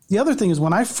 The other thing is,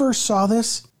 when I first saw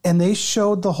this and they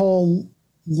showed the whole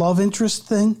love interest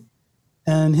thing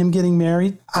and him getting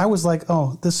married, I was like,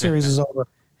 oh, this series is over.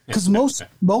 Because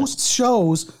most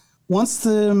shows, once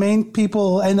the main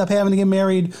people end up having to get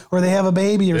married or they have a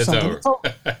baby or something.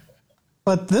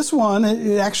 But this one,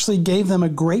 it actually gave them a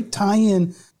great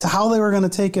tie-in to how they were going to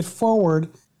take it forward,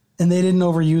 and they didn't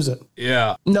overuse it.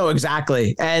 Yeah. No,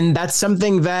 exactly. And that's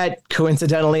something that,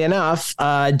 coincidentally enough,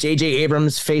 J.J.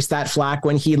 Abrams faced that flack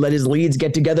when he let his leads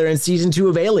get together in season 2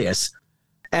 of Alias.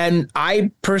 And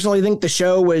I personally think the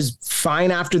show was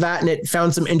fine after that, and it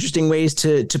found some interesting ways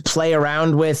to play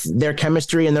around with their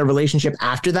chemistry and their relationship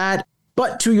after that.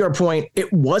 But to your point,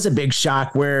 it was a big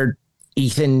shock where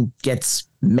Ethan gets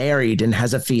married and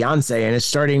has a fiance and is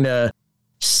starting to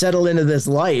settle into this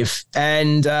life.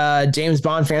 And James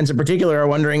Bond fans in particular are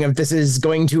wondering if this is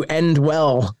going to end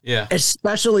well. Yeah.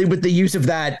 Especially with the use of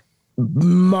that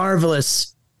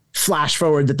marvelous flash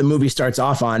forward that the movie starts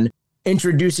off on,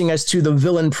 introducing us to the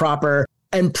villain proper,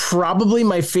 and probably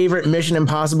my favorite Mission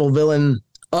Impossible villain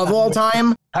of all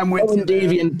time. I'm with Owen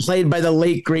Davian, played by the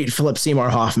late great Philip Seymour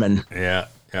Hoffman. Yeah.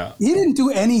 Yeah. He didn't do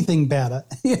anything bad.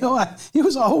 He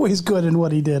was always good in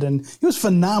what he did, and he was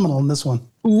phenomenal in this one.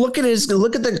 Look at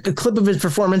the clip of his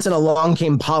performance in Along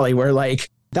Came Polly, where like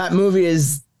that movie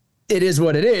is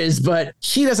what it is, but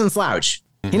he doesn't slouch.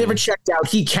 He never checked out.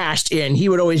 He cashed in. He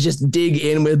would always just dig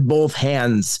in with both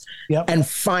hands and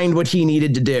find what he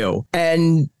needed to do.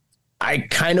 And I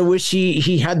kind of wish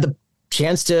he had the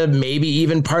chance to maybe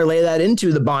even parlay that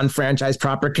into the Bond franchise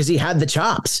proper, because he had the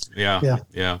chops. Yeah.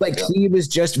 Like he was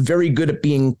just very good at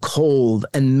being cold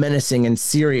and menacing and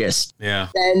serious. Yeah.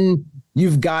 Then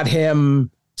you've got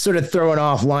him sort of throwing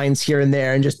off lines here and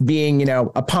there and just being,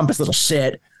 a pompous little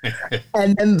shit.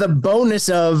 And then the bonus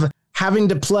of having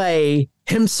to play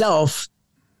himself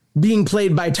being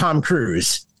played by Tom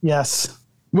Cruise. Yes.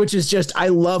 Which is just, I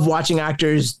love watching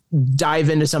actors dive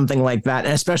into something like that.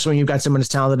 And especially when you've got someone as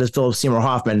talented as Philip Seymour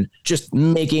Hoffman, just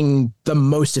making the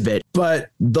most of it.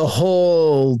 But the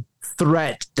whole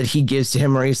threat that he gives to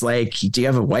him, where he's like, do you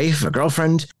have a wife, a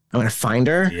girlfriend? I'm going to find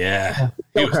her. Yeah.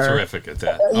 He was terrific at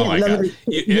that. Oh my God.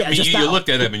 You looked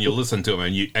at him and you listened to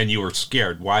him and you were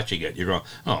scared watching it. You're going,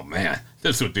 oh man,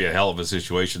 this would be a hell of a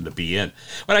situation to be in.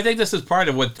 But I think this is part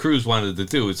of what Cruise wanted to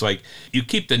do. It's like you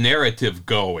keep the narrative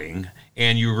going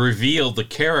and you reveal the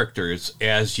characters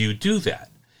as you do that.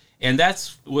 And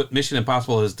that's what Mission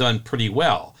Impossible has done pretty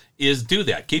well, is do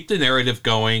that. Keep the narrative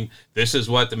going. This is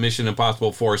what the Mission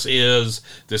Impossible Force is.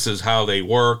 This is how they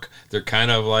work. They're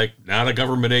kind of like not a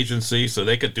government agency, so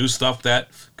they could do stuff that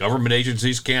government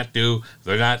agencies can't do.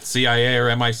 They're not CIA or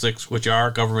MI6, which are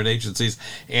government agencies.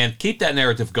 And keep that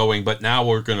narrative going, but now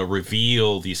we're going to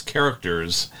reveal these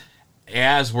characters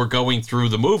as we're going through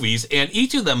the movies, and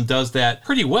each of them does that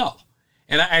pretty well.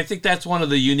 And I think that's one of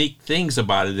the unique things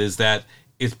about it, is that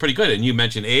it's pretty good. And you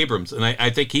mentioned Abrams, and I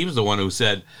think he was the one who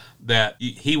said that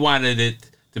he wanted it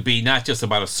to be not just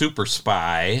about a super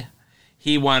spy.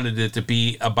 He wanted it to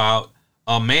be about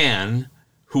a man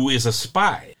who is a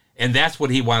spy. And that's what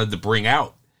he wanted to bring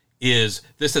out, is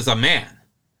this is a man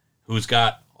who's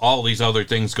got all these other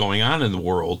things going on in the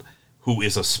world, who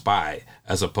is a spy,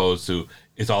 as opposed to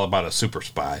it's all about a super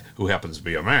spy who happens to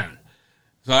be a man.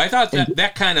 So I thought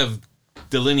that kind of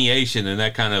delineation and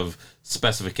that kind of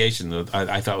specification,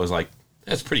 I thought was like,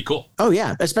 that's pretty cool. Oh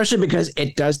yeah, especially because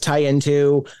it does tie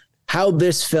into how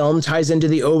this film ties into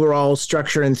the overall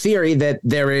structure and theory that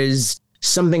there is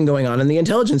something going on in the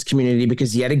intelligence community,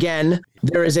 because yet again,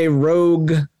 there is a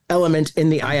rogue element in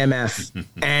the IMF.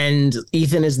 And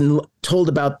Ethan is told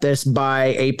about this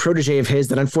by a protege of his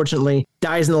that unfortunately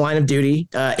dies in the line of duty,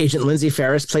 Agent Lindsay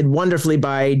Ferris, played wonderfully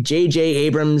by J.J.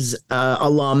 Abrams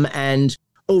alum and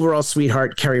overall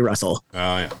sweetheart Kerry Russell.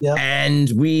 Oh yeah. Yep.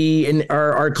 And we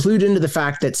are clued into the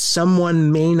fact that someone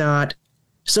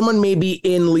may be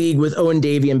in league with Owen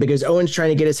Davian, because Owen's trying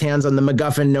to get his hands on the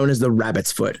MacGuffin known as the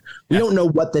Rabbit's Foot. We don't know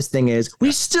what this thing is.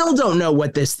 We still don't know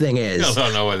what this thing is. Still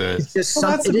don't know what it is.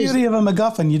 Well, that's the beauty of a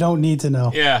MacGuffin. You don't need to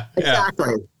know. Yeah.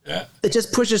 Exactly. Yeah. It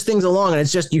just pushes things along, and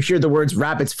it's just, you hear the words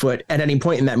Rabbit's Foot at any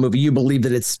point in that movie, you believe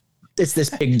that it's this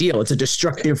big deal. It's a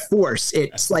destructive force.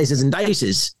 It slices and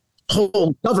dices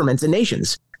whole governments and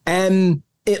nations. And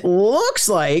it looks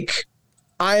like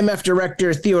IMF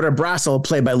director Theodore Brassel,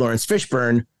 played by Lawrence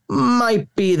Fishburne,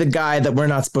 might be the guy that we're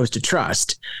not supposed to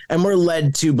trust. And we're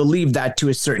led to believe that to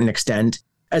a certain extent,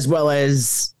 as well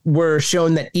as we're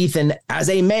shown that Ethan, as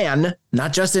a man,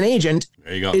 not just an agent,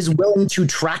 is willing to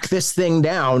track this thing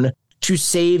down to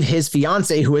save his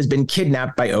fiance who has been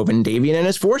kidnapped by Owen Davian and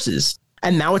his forces.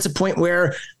 And now it's a point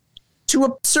where, to a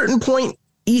certain point,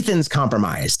 Ethan's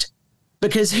compromised.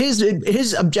 Because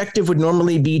his objective would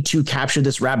normally be to capture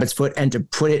this rabbit's foot and to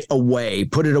put it away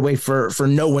for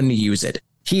no one to use it.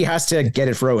 He has to get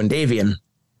it for Owen Davian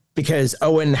because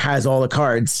Owen has all the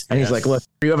cards. And he's like, look,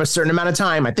 you have a certain amount of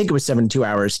time, I think it was 72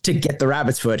 hours, to get the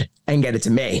rabbit's foot and get it to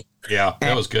me. Yeah,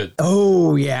 that was good.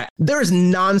 Oh, yeah. There is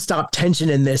nonstop tension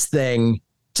in this thing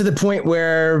to the point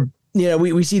where,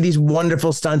 we see these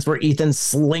wonderful stunts where Ethan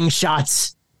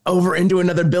slingshots over into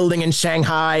another building in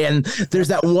Shanghai. And there's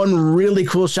that one really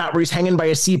cool shot where he's hanging by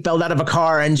a seatbelt out of a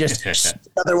car and just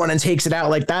another one and takes it out.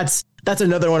 Like that's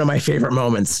another one of my favorite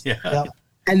moments. Yeah. Yep.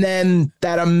 And then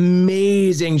that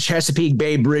amazing Chesapeake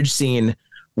Bay bridge scene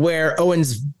where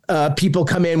Owen's people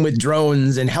come in with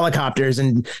drones and helicopters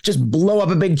and just blow up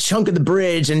a big chunk of the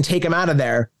bridge and take him out of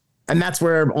there. And that's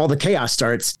where all the chaos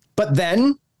starts. But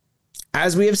then,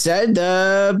 as we have said,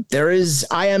 there is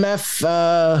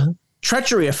IMF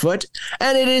treachery afoot,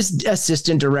 and it is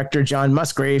assistant director John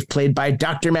Musgrave, played by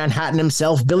Dr. Manhattan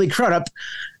himself, Billy Crudup,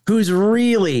 who's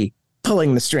really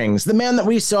pulling the strings. The man that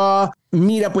we saw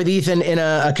meet up with Ethan in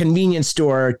a convenience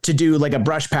store to do like a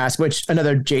brush pass, which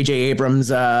another J.J. Abrams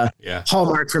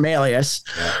hallmark from Alias.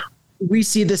 Yeah. We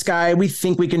see this guy, we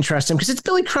think we can trust him because it's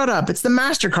Billy Crudup. It's the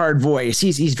MasterCard voice.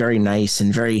 He's very nice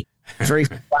and very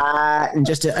flat and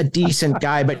just a decent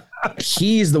guy, but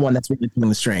he's the one that's really pulling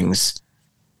the strings.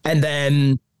 And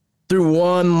then through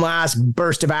one last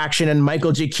burst of action and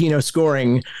Michael Giacchino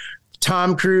scoring,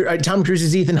 Tom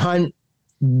Cruise's Ethan Hunt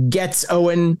gets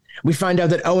Owen. We find out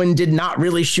that Owen did not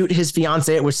really shoot his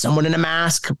fiance. It was someone in a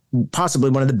mask, possibly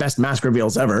one of the best mask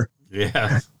reveals ever.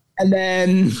 Yeah. And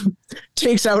then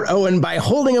takes out Owen by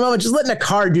holding him up and just letting a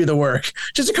car do the work.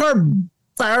 Just a car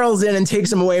barrels in and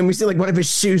takes him away. And we see like one of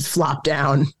his shoes flop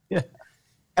down. Yeah.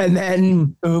 And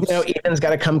then, Ethan's got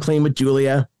to come clean with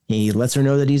Julia. He lets her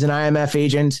know that he's an IMF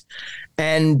agent,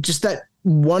 and just that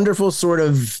wonderful sort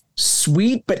of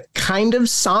sweet but kind of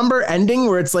somber ending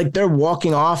where it's like they're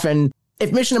walking off. And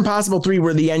if Mission Impossible 3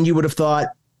 were the end, you would have thought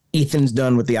Ethan's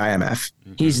done with the IMF.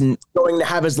 Mm-hmm. He's going to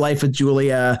have his life with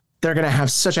Julia. They're going to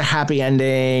have such a happy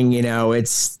ending.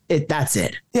 That's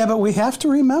it. Yeah, but we have to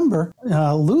remember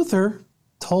Luther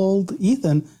told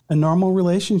Ethan a normal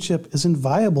relationship isn't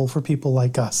viable for people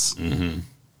like us. Mm-hmm.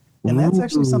 And that's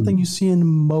actually something you see in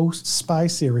most spy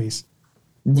series.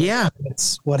 Yeah.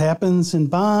 It's what happens in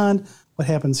Bond, what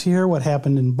happens here, what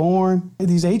happened in Bourne.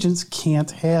 These agents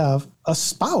can't have a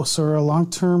spouse or a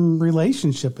long-term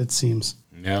relationship, it seems.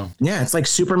 No. Yeah, it's like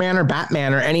Superman or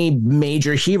Batman or any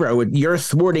major hero. You're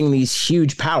thwarting these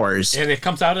huge powers. And it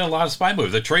comes out in a lot of spy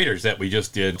movies. The Traitors that we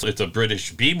just did, it's a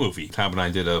British B movie. Tom and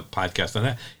I did a podcast on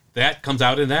that. That comes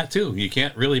out in that, too. You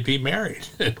can't really be married.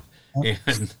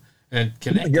 And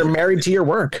connect. You're married to your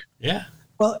work. Yeah.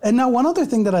 Well, and now one other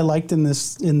thing that I liked in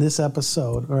this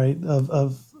episode, right,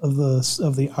 of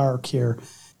the arc here,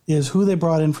 is who they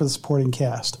brought in for the supporting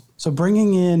cast. So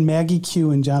bringing in Maggie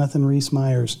Q and Jonathan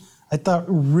Rhys-Meyers, I thought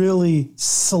really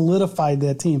solidified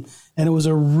that team, and it was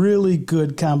a really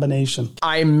good combination.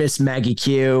 I miss Maggie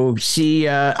Q. She,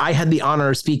 I had the honor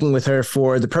of speaking with her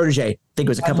for The Protege. I think it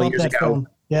was a couple of years ago. Film.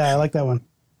 Yeah, I like that one.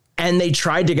 And they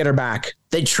tried to get her back.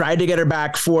 They tried to get her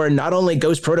back for not only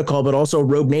Ghost Protocol, but also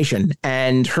Rogue Nation.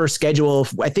 And her schedule,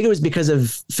 I think it was because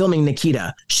of filming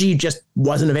Nikita. She just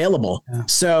wasn't available. Yeah.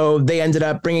 So they ended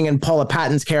up bringing in Paula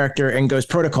Patton's character in Ghost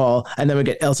Protocol, and then we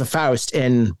get Elsa Faust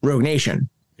in Rogue Nation.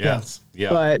 Yes. Yeah.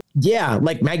 But yeah,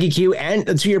 like Maggie Q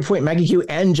and, to your point, Maggie Q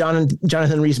and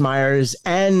Jonathan Rhys-Meyers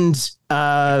and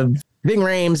Ving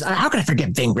Rhames. How could I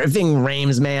forget Ving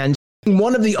Rhames, man?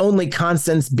 One of the only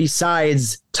constants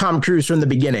besides Tom Cruise from the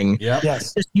beginning. Yeah.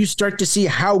 Yes. You start to see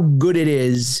how good it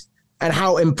is and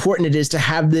how important it is to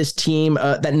have this team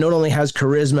that not only has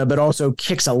charisma, but also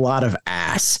kicks a lot of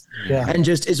ass and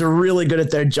just is really good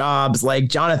at their jobs. Like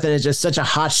Jonathan is just such a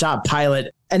hotshot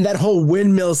pilot. And that whole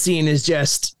windmill scene is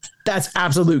that's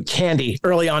absolute candy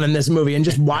early on in this movie. And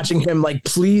just watching him like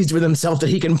pleased with himself that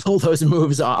he can pull those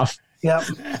moves off. Yeah.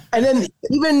 And then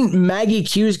even Maggie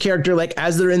Q's character, like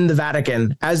as they're in the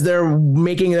Vatican, as they're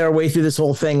making their way through this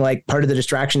whole thing, like part of the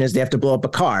distraction is they have to blow up a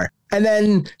car. And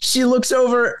then she looks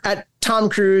over at Tom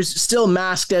Cruise, still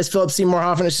masked as Philip Seymour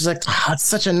Hoffman. It's just like, it's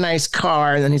such a nice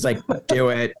car. And then he's like, do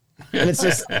it. And it's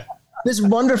just this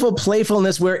wonderful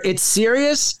playfulness where it's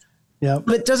serious, Yep.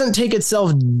 but it doesn't take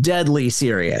itself deadly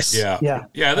serious. Yeah.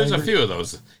 There's a few of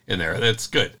those in there. That's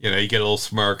good. You get a little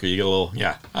smirk, or you get a little.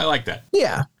 Yeah, I like that.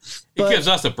 Yeah, it gives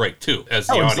us a break too, as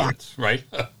the audience, right?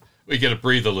 We get to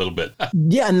breathe a little bit.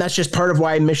 Yeah, and that's just part of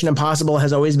why Mission Impossible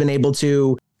has always been able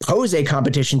to pose a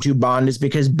competition to Bond, is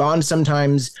because Bond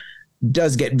sometimes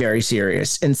does get very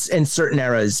serious. In certain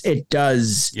eras, it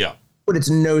does put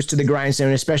its nose to the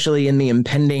grindstone, especially in the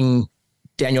impending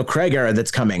Daniel Craig era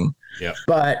that's coming. Yeah.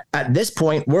 But at this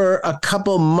point, we're a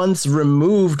couple months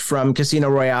removed from Casino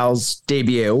Royale's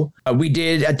debut. We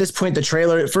did, at this point,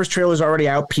 first trailer is already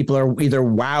out. People are either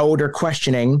wowed or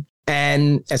questioning.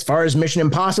 And as far as Mission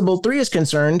Impossible 3 is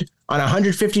concerned, on a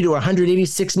 $150 to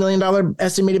 $186 million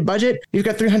estimated budget, you've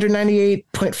got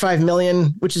 $398.5 million,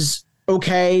 which is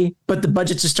okay. But the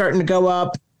budgets are starting to go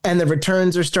up and the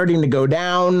returns are starting to go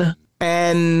down.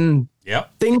 And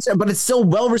but it's still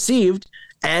well received.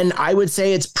 And I would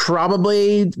say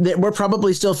we're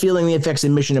probably still feeling the effects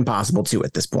of Mission Impossible 2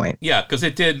 at this point. Yeah, because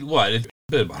it did what? It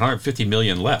did $150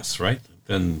 million less, right?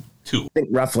 Than 2. I think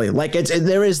roughly. Like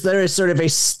there is sort of a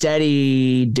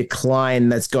steady decline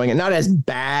that's going on. Not as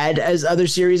bad as other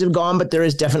series have gone, but there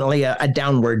is definitely a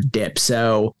downward dip.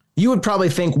 So you would probably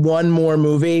think one more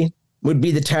movie would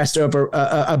be the test of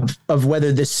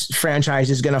whether this franchise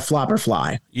is going to flop or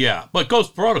fly. Yeah, but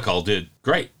Ghost Protocol did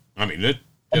great. I mean,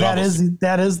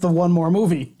 that is the one more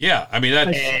movie. Yeah, I mean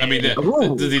the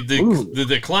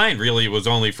decline really was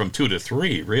only from 2 to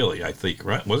 3. Really, I think,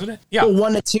 right? Wasn't it? Yeah, well,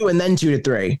 1 to 2 and then 2 to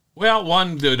 3. Well,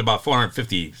 1 did about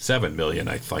 $457 million,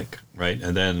 I think, right,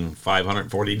 and then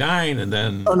 549, and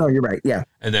then. Oh no, you're right. Yeah,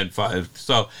 and then 5.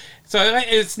 So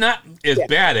it's not as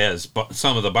bad as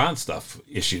some of the Bond stuff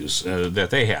issues that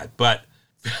they had, but.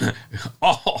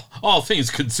 all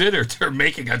things considered, they're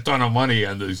making a ton of money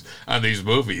on these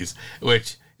movies,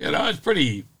 which is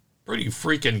pretty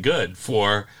freaking good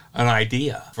for an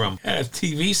idea from a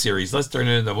TV series. Let's turn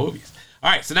it into movies. All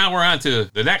right, so now we're on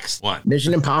to the next one.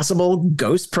 Mission Impossible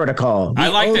Ghost Protocol. I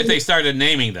like that they started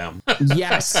naming them.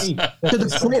 Yes, to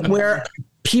the point where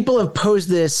people have posed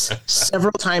this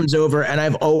several times over, and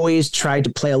I've always tried to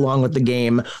play along with the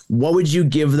game. What would you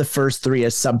give the first 3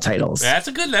 as subtitles? That's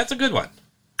a good one.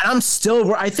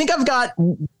 I think I've got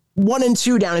 1 and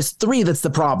 2 down. It's 3 that's the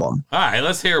problem. All right,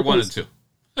 let's hear 1 and 2.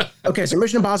 Okay, so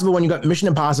Mission Impossible 1, you got Mission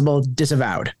Impossible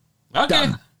Disavowed. Okay.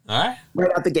 Done. All right.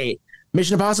 Right out the gate.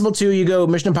 Mission Impossible 2, you go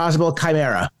Mission Impossible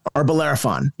Chimera or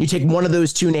Bellerophon. You take one of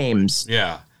those 2 names.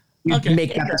 Yeah. You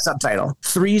make that the subtitle.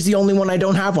 3 is the only one I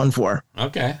don't have one for.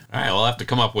 Okay. All right, we'll have to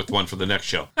come up with one for the next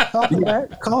show. Call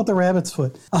it the Rabbit's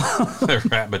Foot. The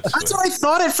Rabbit's Foot. That's what I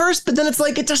thought at first, but then it's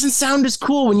like, it doesn't sound as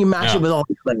cool when you match it with all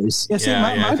the letters. I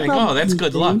think, that's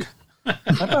good luck. My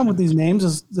problem with these names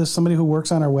is there's somebody who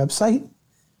works on our website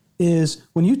is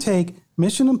when you take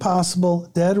Mission Impossible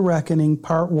Dead Reckoning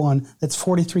Part 1, that's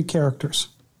 43 characters.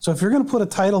 So if you're going to put a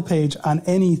title page on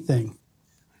anything,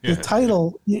 the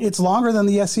title, it's longer than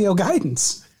the SEO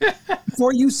guidance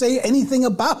before you say anything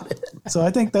about it. So I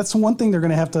think that's one thing they're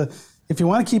going to have to, if you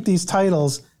want to keep these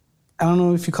titles, I don't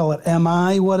know if you call it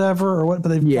MI, whatever, or what, but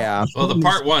they've well, the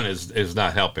part 1 is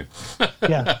not helping.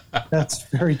 Yeah, that's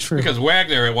very true. Because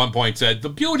Wagner at one point said the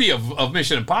beauty of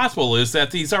Mission Impossible is that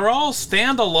these are all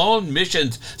standalone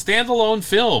missions, standalone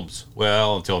films.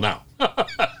 Well, until now.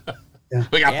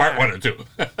 We got part 1 and 2.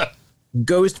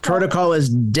 Ghost Protocol is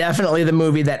definitely the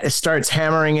movie that starts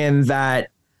hammering in that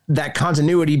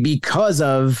continuity because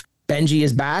of Benji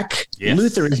is back,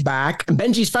 Luther is back, and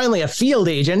Benji's finally a field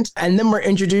agent, and then we're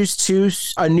introduced to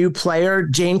a new player,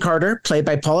 Jane Carter, played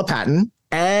by Paula Patton,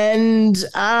 and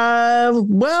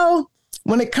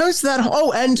when it comes to that,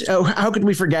 how could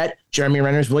we forget Jeremy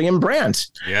Renner's William Brandt,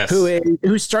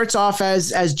 who starts off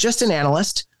as just an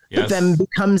analyst. But then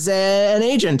becomes an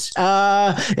agent.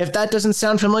 If that doesn't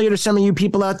sound familiar to some of you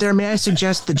people out there, may I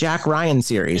suggest the Jack Ryan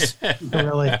series?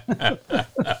 Really?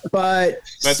 But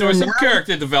there was some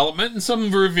character development and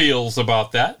some reveals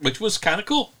about that, which was kind of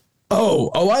cool.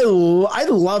 I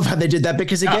love how they did that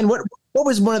because, again, what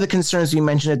was one of the concerns you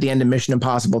mentioned at the end of Mission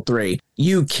Impossible 3?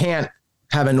 You can't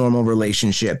have a normal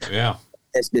relationship in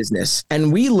this business.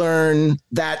 And we learn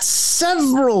that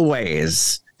several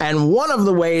ways. And one of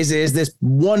the ways is this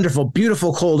wonderful,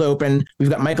 beautiful cold open. We've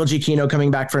got Michael Giacchino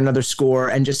coming back for another score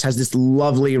and just has this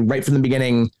lovely, right from the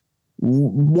beginning,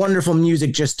 wonderful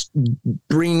music just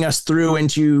bringing us through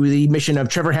into the mission of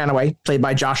Trevor Hannaway, played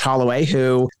by Josh Holloway,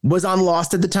 who was on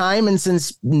Lost at the time. And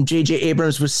since J.J.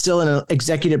 Abrams was still an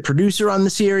executive producer on the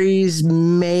series,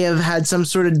 may have had some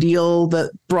sort of deal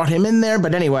that brought him in there.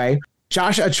 But anyway,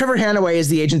 Trevor Hannaway is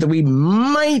the agent that we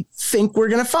might think we're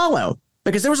going to follow.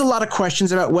 Because there was a lot of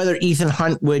questions about whether Ethan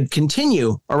Hunt would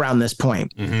continue around this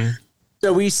point. Mm-hmm.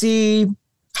 So we see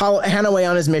Hanaway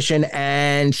on his mission,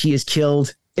 and he is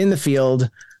killed in the field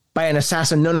by an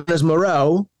assassin known as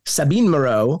Moreau, Sabine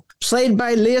Moreau, played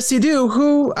by Léa Seydoux,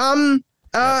 who,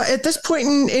 at this point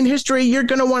in history, you're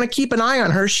going to want to keep an eye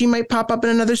on her. She might pop up in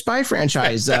another spy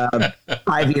franchise 4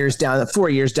 years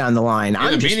down the line.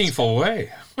 In a meaningful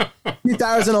way.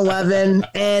 2011,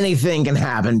 anything can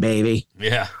happen, baby.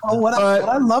 Yeah. What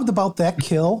I loved about that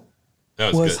kill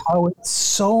was how it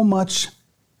so much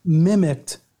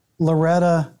mimicked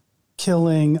Loretta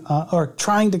killing or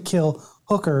trying to kill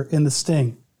Hooker in The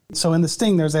Sting. So in The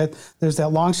Sting, there's that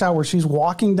long shot where she's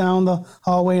walking down the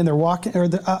hallway and they're walking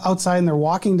outside and they're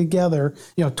walking together,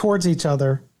 towards each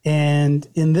other. And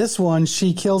in this one,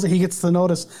 she kills. He gets the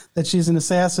notice that she's an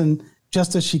assassin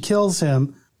just as she kills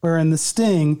him. Where in The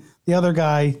Sting, the other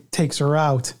guy takes her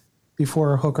out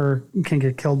before Hooker can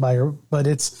get killed by her. But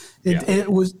it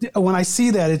was when I see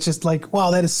that, it's just like,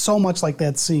 wow, that is so much like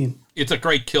that scene. It's a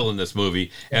great kill in this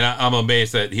movie, and I'm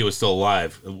amazed that he was still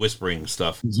alive, whispering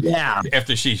stuff. Yeah.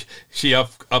 After she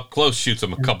up close shoots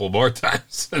him a couple more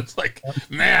times. It's like,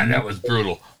 man, that was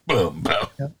brutal. Boom,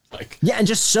 boom. And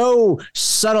just so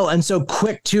subtle and so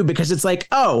quick too, because it's like,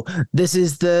 oh, this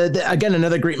is the again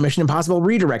another great Mission Impossible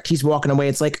redirect. He's walking away.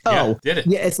 It's like, oh, did it?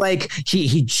 Yeah, it's like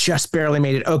he just barely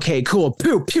made it. Okay, cool.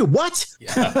 Pew, what?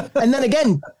 Yeah. And then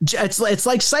again, it's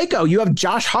like Psycho. You have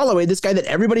Josh Holloway, this guy that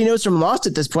everybody knows from Lost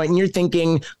at this point, and you're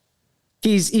thinking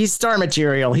he's star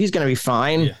material. He's gonna be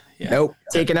fine. Yeah. Nope,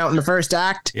 taken out in the first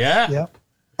act. Yeah.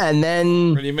 And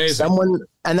then pretty amazing.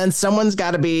 Someone's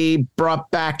got to be brought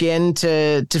back in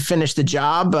to finish the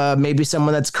job. Maybe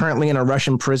someone that's currently in a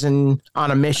Russian prison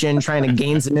on a mission trying to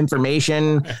gain some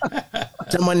information.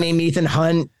 Someone named Ethan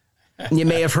Hunt. You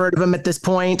may have heard of him at this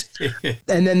point.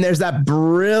 And then there's that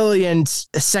brilliant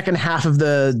second half of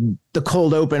the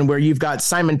cold open where you've got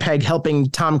Simon Pegg helping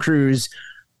Tom Cruise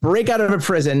break out of a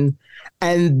prison.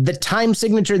 And the time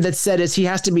signature that's said is he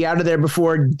has to be out of there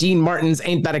before Dean Martin's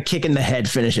Ain't That a Kick in the Head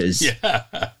finishes.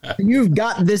 Yeah. You've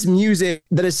got this music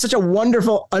that is such a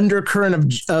wonderful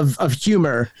undercurrent of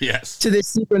humor to this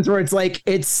sequence where it's like,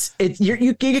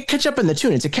 you get catch up in the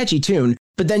tune. It's a catchy tune,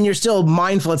 but then you're still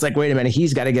mindful. It's like, wait a minute,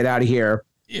 he's got to get out of here.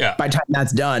 Yeah. By the time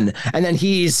that's done. And then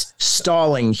he's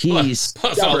stalling.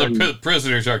 Plus all the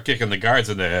prisoners are kicking the guards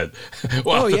in the head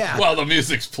while the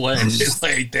music's playing. It's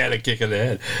like, ain't that a kick in the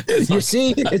head?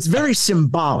 See, it's very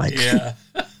symbolic. Yeah.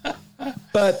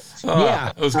 But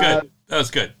it was good. That was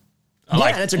good.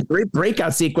 And it's a great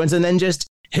breakout sequence. And then just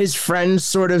his friends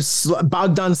sort of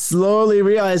Bogdan slowly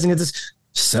realizing it's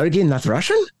Sergei, not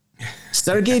Russian?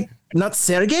 Sergei, not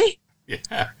Sergei?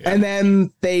 Yeah. And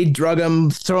then they drug him,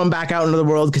 throw him back out into the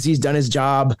world because he's done his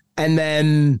job. And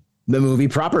then the movie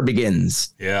proper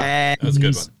begins. Yeah, and that was a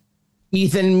good one.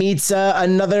 Ethan meets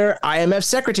another IMF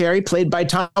secretary played by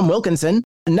Tom Wilkinson.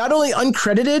 Not only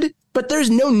uncredited, but there's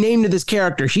no name to this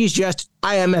character. He's just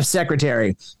IMF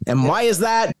secretary. And why is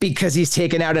that? Because he's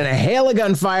taken out in a hail of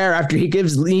gunfire after he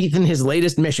gives Ethan his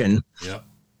latest mission. Yep.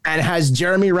 And has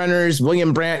Jeremy Renner's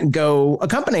William Brandt go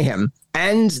accompany him.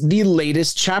 And the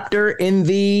latest chapter in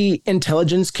the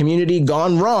intelligence community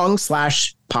gone wrong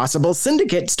 / possible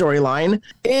syndicate storyline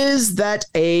is that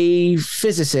a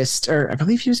physicist, or I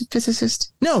believe he was a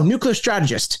physicist. No, nuclear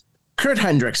strategist. Kurt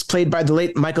Hendricks, played by the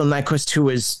late Michael Nyquist, who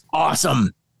was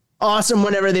awesome. Awesome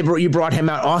whenever you brought him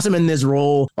out. Awesome in this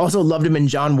role. Also loved him in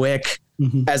John Wick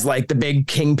as like the big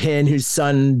kingpin whose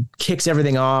son kicks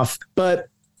everything off. But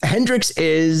Hendricks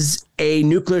is a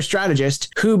nuclear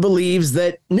strategist who believes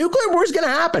that nuclear war is going to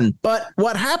happen. But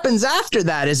what happens after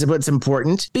that is what's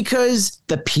important, because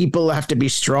the people have to be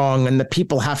strong and the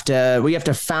people we have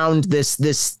to found we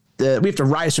have to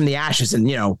rise from the ashes and,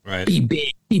 be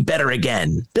big, be better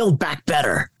again, build back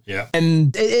better. Yeah.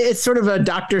 And it's sort of a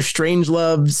Dr.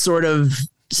 Strangelove sort of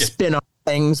spin on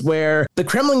things where the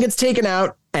Kremlin gets taken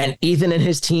out and Ethan and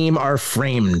his team are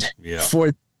framed for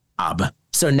the job.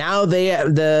 So now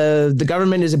the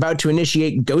government is about to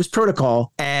initiate Ghost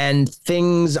Protocol, and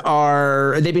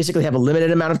they basically have a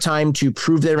limited amount of time to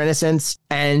prove their innocence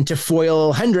and to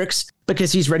foil Hendricks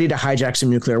because he's ready to hijack some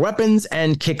nuclear weapons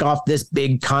and kick off this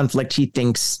big conflict he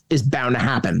thinks is bound to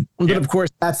happen. Yeah. But of course,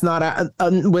 that's not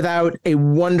without a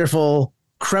wonderful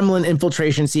Kremlin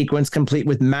infiltration sequence complete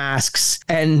with masks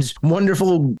and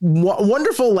wonderful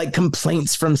like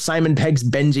complaints from Simon Pegg's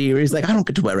Benji, where he's like, I don't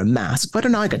get to wear a mask, but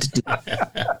now I got to do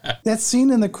it. That scene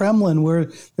in the Kremlin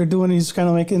where he's kind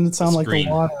of making it sound like the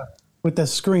water with the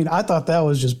screen. I thought that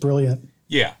was just brilliant.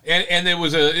 Yeah, and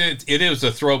it is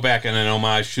a throwback and an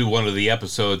homage to one of the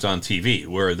episodes on TV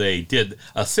where they did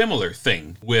a similar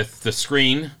thing with the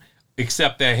screen,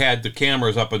 except they had the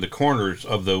cameras up in the corners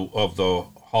of the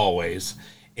hallways,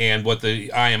 And what the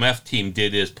IMF team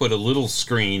did is put a little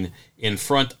screen in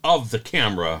front of the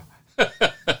camera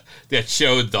that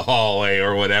showed the hallway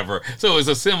or whatever. So it was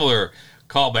a similar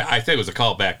callback. I think it was a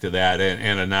callback to that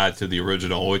and a nod to the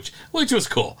original, which was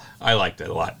cool. I liked it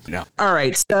a lot. Yeah. All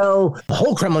right, so the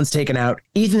whole Kremlin's taken out.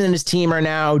 Ethan and his team are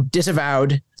now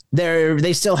disavowed.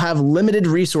 They still have limited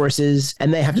resources,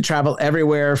 and they have to travel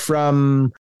everywhere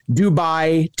from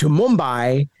Dubai to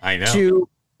Mumbai to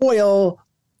foil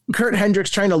Kurt Hendricks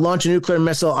trying to launch a nuclear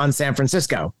missile on San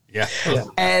Francisco. Yeah.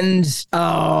 And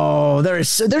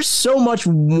there's so much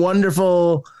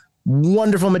wonderful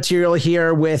material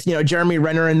here with, Jeremy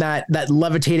Renner and that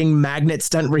levitating magnet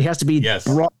stunt where he has to be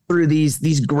brought through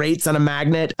these grates on a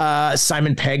magnet.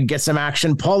 Simon Pegg gets some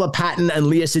action. Paula Patton and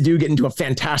Léa Seydoux get into a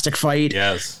fantastic fight.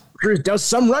 Yes. Cruz does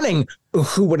some running.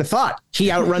 Who would have thought?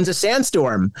 He outruns a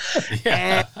sandstorm.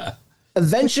 Yeah. And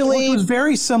eventually, it was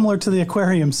very similar to the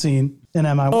aquarium scene in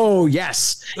MI1. Oh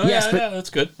yes, yes, but that's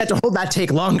good. Had to hold that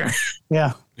take longer.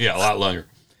 Yeah, a lot longer.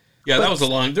 Yeah, that was a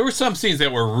long. There were some scenes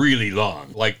that were really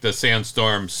long, like the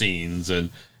sandstorm scenes, and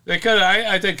they could.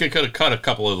 I think they could have cut a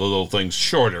couple of the little things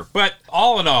shorter. But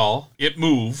all in all, it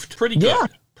moved pretty good,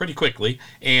 pretty quickly,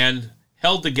 and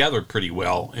held together pretty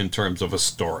well in terms of a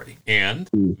story and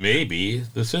maybe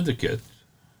the Syndicate.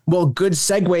 Well, good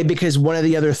segue, because one of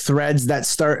the other threads that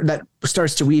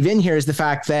starts to weave in here is the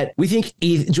fact that we think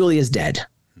Julia's dead.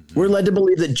 Mm-hmm. We're led to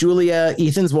believe that Julia,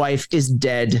 Ethan's wife, is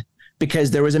dead because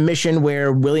there was a mission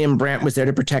where William Brandt was there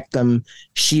to protect them.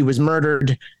 She was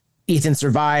murdered. Ethan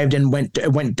survived and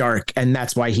went dark, and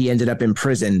that's why he ended up in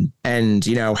prison and,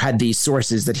 had these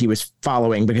sources that he was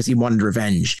following because he wanted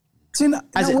revenge. See,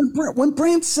 when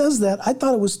Brandt says that, I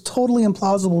thought it was totally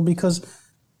implausible, because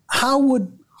how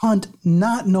would Hunt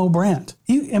not know Brandt?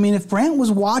 If Brandt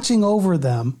was watching over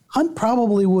them, Hunt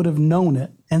probably would have known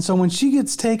it. And so when she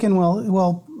gets taken,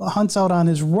 well, Hunt's out on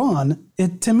his run.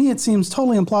 To me, it seems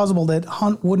totally implausible that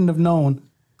Hunt wouldn't have known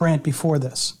Brandt before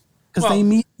this, because they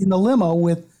meet in the limo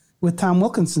with Tom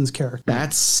Wilkinson's character.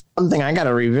 That's something I got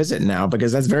to revisit now,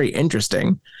 because that's very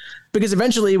interesting. Because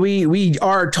eventually we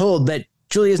are told that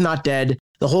Julia's not dead.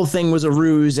 The whole thing was a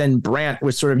ruse, and Brandt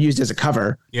was sort of used as a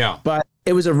cover. Yeah. But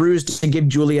it was a ruse to give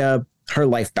Julia her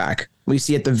life back. We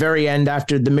see at the very end,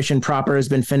 after the mission proper has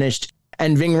been finished,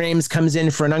 and Ving Rhames comes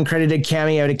in for an uncredited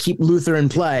cameo to keep Luther in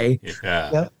play.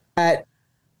 Yeah. That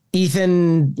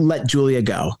Ethan let Julia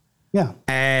go. Yeah.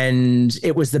 And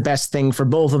it was the best thing for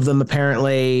both of them,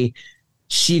 apparently.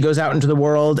 She goes out into the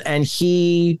world, and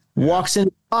he walks in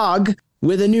the fog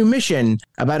with a new mission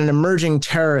about an emerging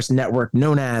terrorist network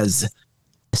known as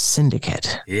the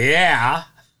Syndicate. Yeah.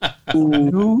 A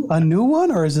new one,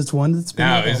 or is it one that's been...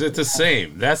 No, is it the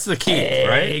same? That's the key,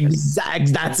 right?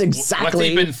 That's exactly... What's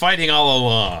he been fighting all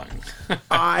along?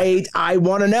 I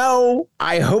want to know.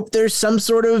 I hope there's some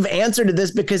sort of answer to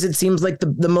this, because it seems like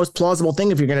the most plausible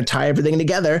thing if you're going to tie everything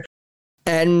together.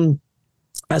 And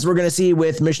as we're going to see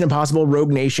with Mission Impossible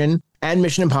Rogue Nation and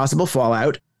Mission Impossible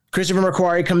Fallout, Christopher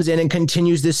McQuarrie comes in and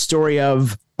continues this story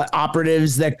of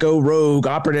operatives that go rogue,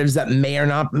 operatives that may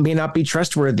not be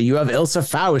trustworthy. You have Ilsa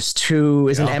Faust, who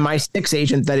is an MI6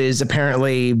 agent that is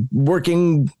apparently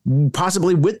working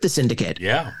possibly with the Syndicate.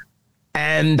 Yeah.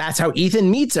 And that's how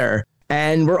Ethan meets her.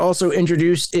 And we're also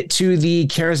introduced to the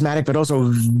charismatic but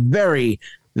also very,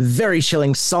 very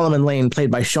chilling Solomon Lane, played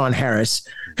by Sean Harris,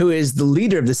 who is the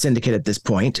leader of the Syndicate at this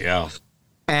point. Yeah.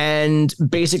 And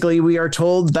basically we are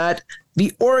told that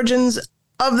the origins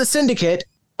of the Syndicate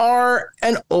are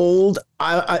an old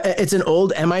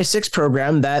MI6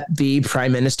 program that the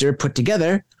Prime Minister put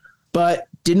together, but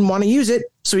didn't want to use it.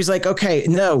 So he's like, okay,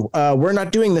 no, we're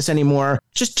not doing this anymore.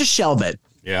 Just shelve it.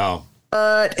 Yeah.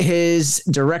 But his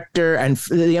director and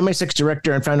the MI6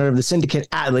 director and founder of the Syndicate,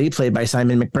 Adley, played by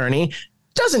Simon McBurney,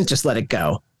 doesn't just let it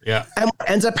go. Yeah. And what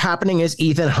ends up happening is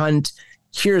Ethan Hunt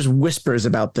hears whispers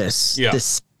about this. Yeah.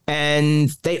 And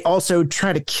they also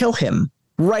try to kill him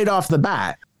right off the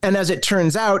bat. And as it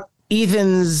turns out,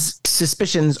 Ethan's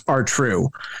suspicions are true.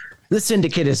 The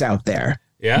Syndicate is out there.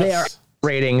 Yes. They are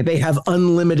operating. They have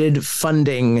unlimited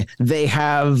funding. They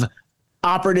have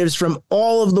operatives from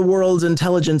all of the world's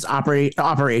intelligence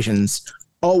operations,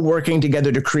 all working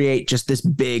together to create just this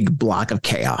big block of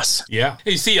chaos. Yeah.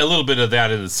 You see a little bit of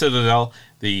that in the Citadel,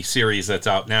 the series that's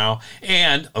out now.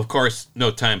 And, of course, No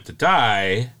Time to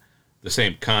Die, the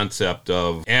same concept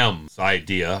of M's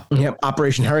idea. Yep,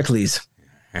 Operation Heracles.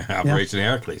 Operation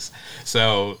Heracles.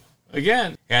 So,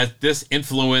 again, has this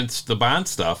influenced the Bond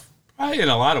stuff? Probably in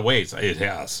a lot of ways it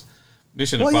has.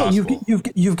 Mission Impossible. Yeah,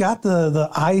 you've got the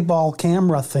eyeball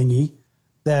camera thingy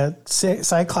that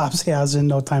Cyclops has in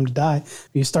No Time to Die.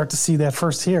 You start to see that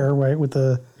first here, right, with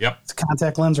the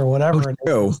contact lens or whatever, and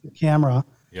the camera.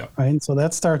 Yep. Right. And so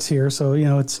that starts here. So,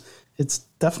 it's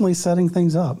definitely setting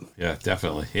things up. Yeah,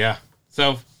 definitely. Yeah.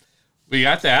 So we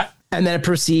got that. And then it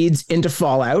proceeds into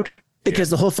Fallout, because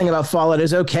the whole thing about Fallout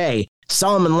is, okay,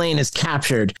 Solomon Lane is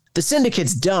captured. The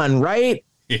Syndicate's done, right?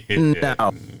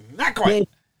 No. Not quite.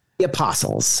 The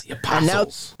Apostles. And now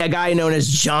a guy known as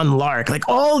John Lark. Like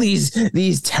all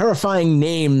these terrifying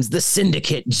names, the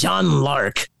Syndicate, John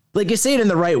Lark. Like you say it in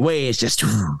the right way, it's just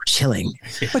chilling.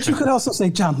 But you could also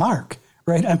say John Lark.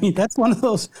 Right, I mean that's one of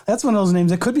those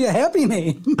names. It could be a happy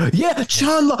name. Yeah,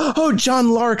 John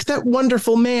Lark, that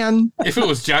wonderful man. If it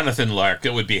was Jonathan Lark,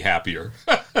 it would be happier.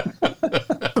 But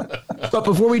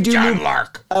before we do, John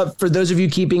Lark, for those of you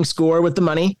keeping score with the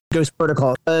money, Ghost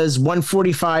Protocol is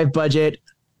 145 budget,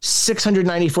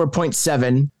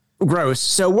 694.7 gross.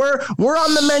 So we're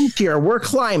on the mend here. We're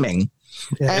climbing.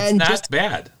 Yeah, and it's not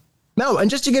bad. No,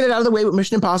 and just to get it out of the way with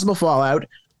Mission Impossible Fallout,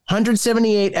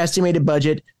 178 estimated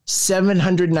budget.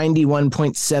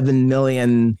 791.7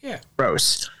 million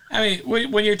gross. I mean,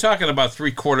 when you're talking about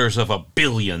 $750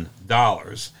 million,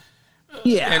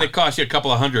 and it costs you a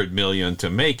couple of $100 million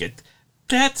to make it,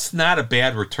 that's not a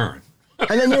bad return.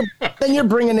 And then you're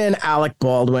bringing in Alec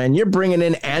Baldwin. You're bringing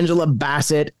in Angela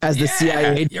Bassett as the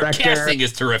CIA director. Your casting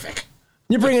is terrific.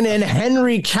 You're bringing in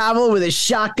Henry Cavill with his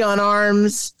shotgun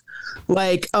arms.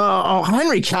 Like,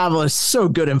 Henry Cavill is so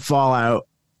good in Fallout.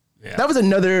 Yeah. That was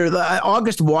another.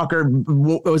 August Walker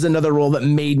was another role that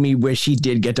made me wish he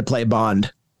did get to play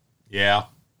Bond. Yeah.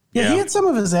 He had some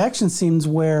of his action scenes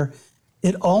where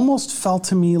it almost felt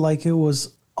to me like it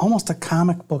was almost a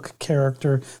comic book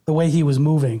character, the way he was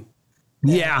moving.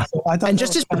 Yeah, so I thought and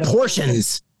just his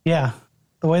proportions. The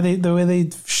way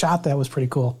they shot that was pretty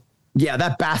cool. Yeah,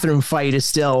 that bathroom fight is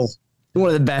still one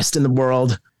of the best in the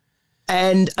world.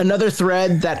 And another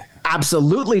thread that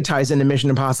absolutely ties into Mission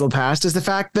Impossible Past is the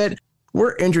fact that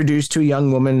we're introduced to a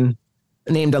young woman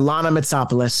named Alana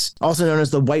Mitsopoulos, also known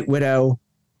as the White Widow,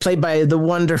 played by the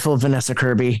wonderful Vanessa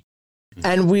Kirby.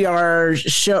 And we are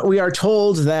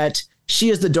told that she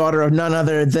is the daughter of none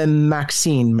other than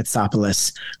Maxine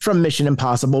Mitsopoulos from Mission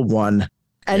Impossible 1.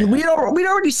 And we'd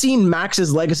already seen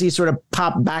Max's legacy sort of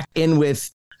pop back in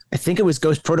with, I think it was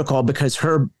Ghost Protocol, because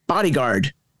her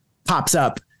bodyguard pops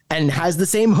up and has the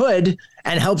same hood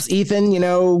and helps Ethan,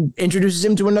 introduces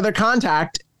him to another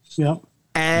contact. Yeah.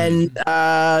 And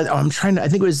I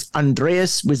think it was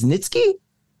Andreas Wisniewski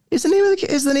is the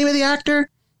name of the actor.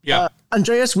 Yeah.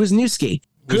 Andreas Wisniewski.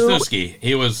 Wisniewski.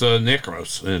 He was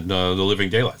Necros in The Living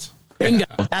Daylights. Bingo.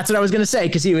 That's what I was going to say,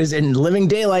 because he was in Living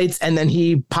Daylights and then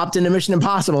he popped into Mission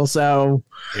Impossible. So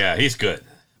yeah, he's good.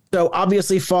 So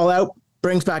obviously Fallout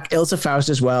brings back Ilsa Faust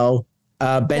as well.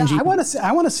 Benji. I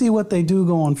want to see what they do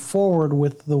going forward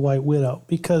with the White Widow,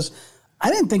 because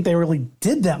I didn't think they really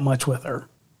did that much with her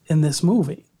in this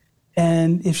movie.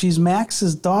 And if she's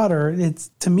Max's daughter,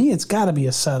 to me it's got to be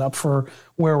a setup for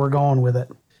where we're going with it.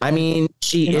 I mean,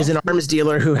 she is an arms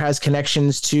dealer who has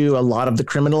connections to a lot of the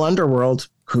criminal underworld.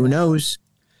 Who knows?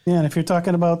 Yeah, and if you're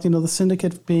talking about, the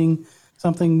Syndicate being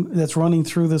something that's running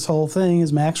through this whole thing,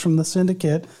 is Max from the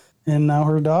Syndicate, and now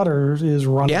her daughter is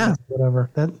running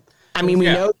whatever.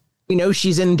 We know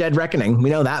she's in Dead Reckoning. We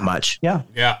know that much. Yeah.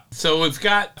 Yeah. So we've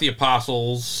got the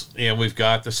Apostles, and we've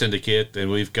got the Syndicate,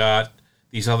 and we've got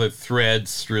these other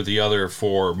threads through the other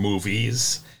 4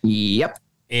 movies. Yep.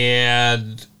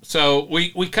 And so we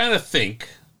kind of think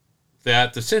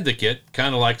that the Syndicate,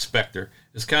 kind of like Spectre,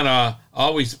 has kind of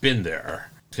always been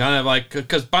there. Kind of like,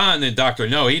 because Bond and Dr.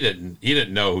 No, he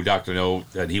didn't know who Dr. No,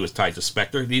 that he was tied to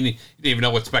Spectre. He didn't even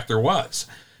know what Spectre was.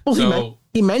 Well, so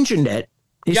he mentioned it.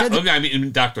 He said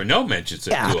Dr. No mentions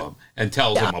it to him and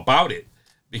tells him about it,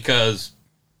 because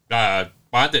Bond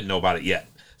didn't know about it yet.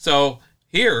 So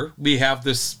here we have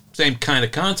this same kind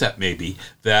of concept, maybe,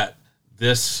 that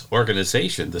this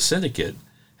organization, the Syndicate,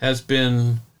 has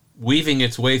been weaving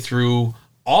its way through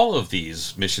all of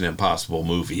these Mission Impossible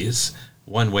movies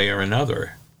one way or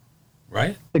another,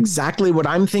 right? Exactly what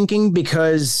I'm thinking,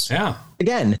 because,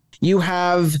 again, you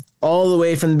have all the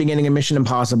way from the beginning of Mission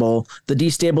Impossible, the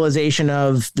destabilization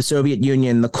of the Soviet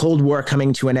Union, the Cold War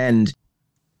coming to an end.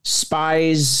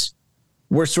 Spies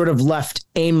were sort of left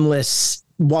aimless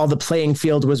while the playing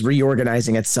field was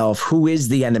reorganizing itself. Who is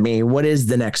the enemy? What is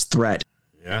the next threat?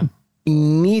 Yeah. We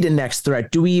need a next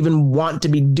threat. Do we even want to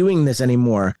be doing this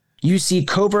anymore? You see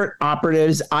covert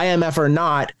operatives, IMF or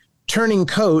not, turning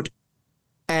coat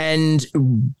and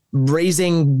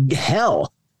raising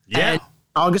hell. Yeah. And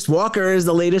August Walker is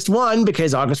the latest one,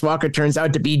 because August Walker turns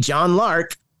out to be John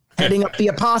Lark heading up the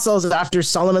Apostles after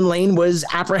Solomon Lane was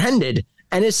apprehended.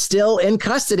 and is still in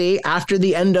custody after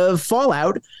the end of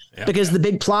Fallout, because the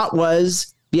big plot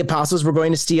was the Apostles were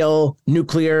going to steal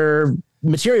nuclear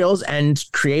materials and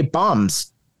create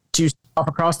bombs to stop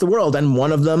across the world. And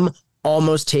one of them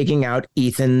almost taking out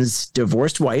Ethan's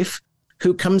divorced wife,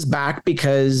 who comes back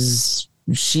because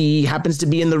she happens to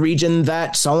be in the region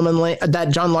that that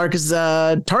John Lark is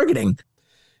targeting.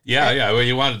 Yeah. Well,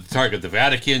 you wanted to target the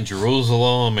Vatican,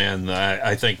 Jerusalem, and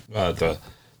I think the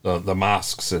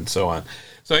mosques and so on.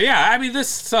 So I mean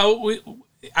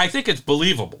I think it's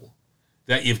believable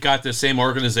that you've got the same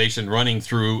organization running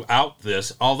throughout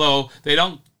this, although they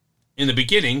don't, in the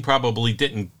beginning, probably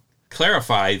didn't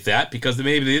clarify that because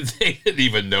maybe they didn't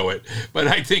even know it. But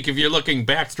I think if you're looking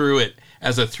back through it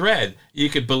as a thread, you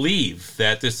could believe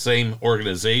that this same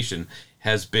organization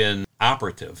has been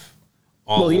operative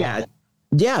all along.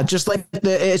 Yeah, it's just like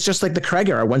the Craig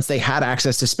era. Once they had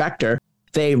access to Spectre,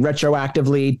 they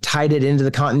retroactively tied it into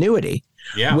the continuity.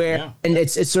 And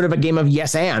it's sort of a game of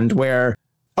yes and, where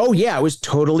it was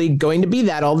totally going to be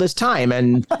that all this time,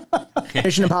 and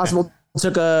Mission Impossible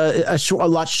took a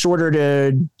lot shorter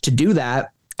to do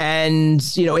that. And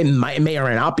it may or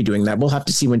may not be doing that. We'll have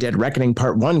to see when Dead Reckoning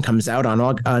Part 1 comes out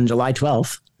on July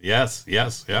 12th. Yes,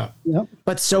 yeah. Yep.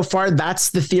 But so far,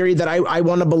 that's the theory that I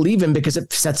want to believe in, because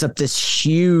it sets up this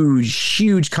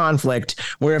huge conflict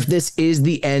where if this is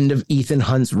the end of Ethan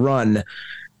Hunt's run,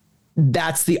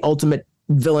 that's the ultimate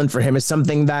villain for him, is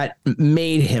something that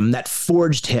made him, that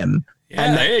forged him. Yeah,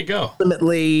 and there you go.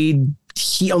 Ultimately,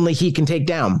 he can take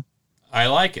down. I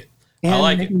like it.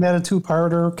 And making that a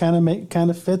two-parter kind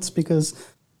of fits, because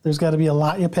there's got to be a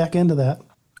lot you pack into that.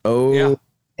 Oh, yeah.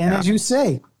 And as you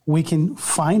say, we can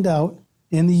find out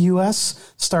in the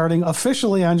U.S. starting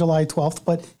officially on July 12th,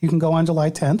 but you can go on July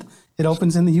 10th. It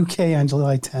opens in the U.K. on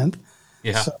July 10th.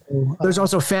 Yeah. So, there's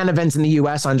also fan events in the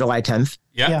U.S. on July 10th.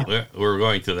 Yeah. We're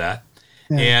going to that.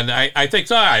 Yeah. And I think,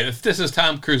 so, if this is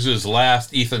Tom Cruise's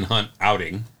last Ethan Hunt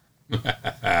outing,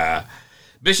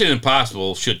 Mission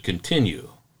Impossible should continue,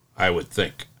 I would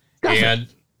think. And,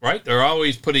 right, they're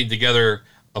always putting together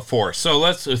a force. So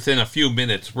let's, within a few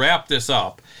minutes, wrap this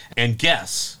up and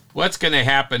guess what's going to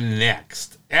happen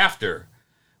next after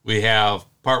we have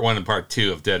Part 1 and Part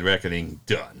 2 of Dead Reckoning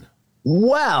done.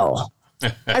 Well,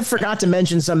 I forgot to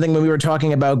mention something when we were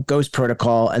talking about Ghost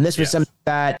Protocol, and this was something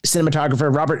that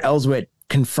cinematographer Robert Elswit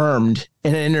confirmed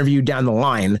in an interview down the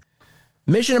line.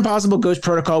 Mission Impossible Ghost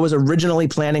Protocol was originally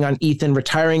planning on Ethan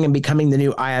retiring and becoming the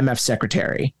new IMF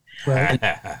secretary. Right.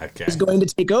 Okay. Who's going to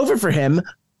take over for him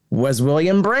was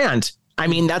William Brandt. I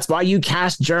mean, that's why you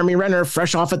cast Jeremy Renner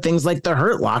fresh off of things like The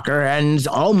Hurt Locker and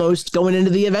almost going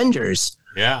into the Avengers.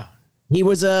 Yeah. He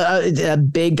was a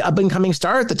big up-and-coming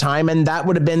star at the time, and that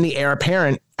would have been the heir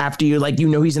apparent after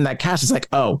he's in that cast. It's like,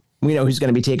 oh, we know who's going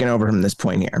to be taking over from this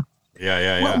point here.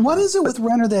 Yeah. What is it with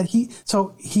Renner that he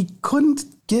couldn't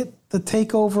get the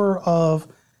takeover of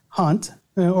Hunt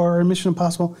or Mission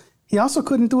Impossible? He also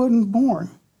couldn't do it in Bourne.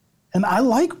 And I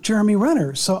like Jeremy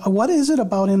Renner. So what is it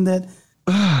about him that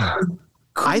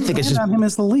I think it's just on him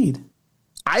as the lead?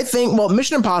 I think,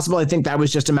 Mission Impossible, I think that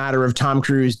was just a matter of Tom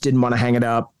Cruise didn't want to hang it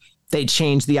up. They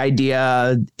changed the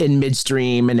idea in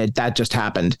midstream, and that just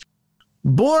happened.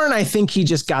 Bourne, I think he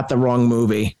just got the wrong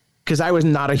movie, because I was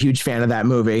not a huge fan of that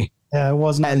movie. Yeah, it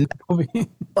wasn't. And movie.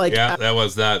 That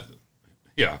was that.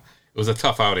 Yeah, it was a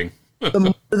tough outing. The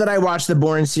more that I watched the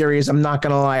Bourne series, I'm not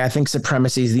going to lie, I think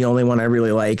Supremacy is the only one I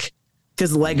really like,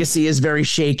 because Legacy is very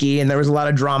shaky, and there was a lot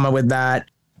of drama with that.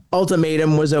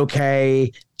 Ultimatum was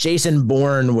okay. Jason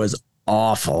Bourne was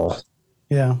awful.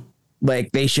 Yeah.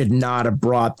 They should not have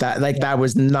brought that. That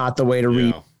was not the way to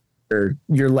read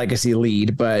your Legacy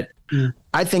lead. But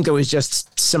I think it was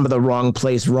just some of the wrong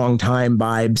place, wrong time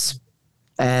vibes,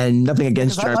 and nothing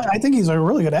against Jeremy. I think he's a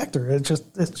really good actor. It's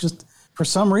just for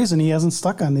some reason he hasn't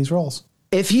stuck on these roles.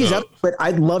 If he's up, but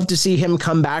I'd love to see him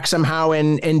come back somehow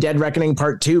in Dead Reckoning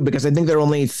Part 2, because I think they're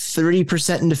only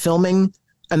 30% into filming,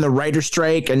 and the writer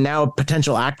strike and now a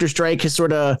potential actor strike has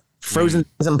sort of frozen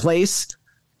things in place.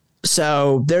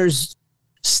 So there's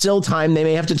still time. They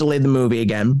may have to delay the movie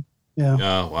again. Yeah.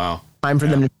 Oh, wow. Time for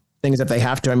them to do things if they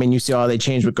have to. I mean, you see how they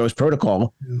changed with Ghost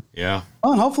Protocol. Yeah.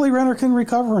 Well, and hopefully Renner can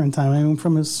recover in time. I mean,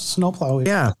 from his snowplow.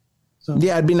 Yeah. So.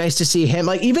 Yeah, it'd be nice to see him.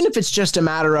 Even if it's just a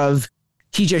matter of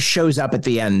he just shows up at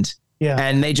the end. Yeah.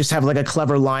 And they just have a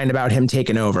clever line about him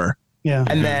taking over. Yeah.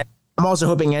 And then I'm also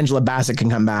hoping Angela Bassett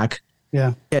can come back.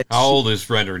 Yeah. How old is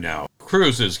Renner now?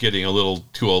 Cruise is getting a little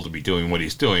too old to be doing what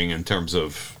he's doing in terms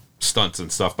of stunts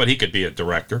and stuff, but he could be a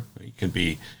director. He can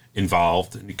be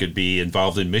involved, and he could be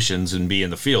involved in missions and be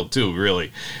in the field too,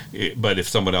 really. But if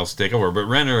someone else take over, but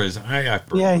Renner is,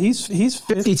 he's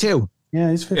 52. Yeah,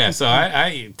 he's 52. Yeah, so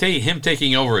I take him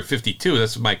taking over at 52.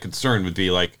 That's my concern would be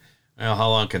like, well, how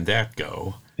long can that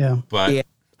go? Yeah. But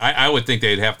I would think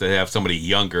they'd have to have somebody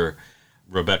younger,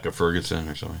 Rebecca Ferguson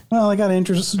or something. Well, I got to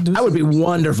introduce. That would be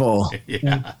wonderful.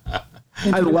 Yeah.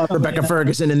 I love Rebecca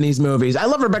Ferguson in these movies. I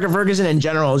love Rebecca Ferguson in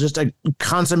general, just a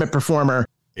consummate performer.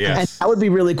 Yes. And that would be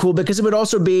really cool because it would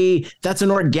also be, that's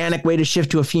an organic way to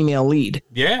shift to a female lead.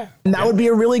 Yeah. And that would be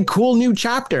a really cool new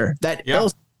chapter that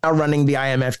Elsa's now running the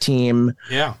IMF team.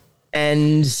 Yeah.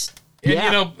 And you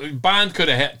know, Bond could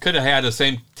have had the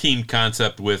same team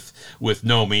concept with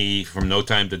Nomi from No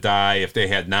Time to Die if they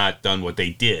had not done what they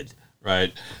did,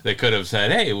 right? They could have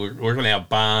said, hey, we're going to have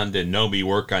Bond and Nomi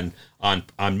work on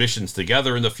missions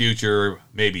together in the future.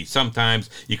 Maybe sometimes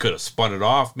you could have spun it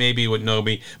off maybe with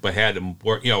Nomi, but had them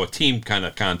work, a team kind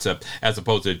of concept as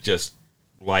opposed to just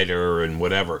lighter and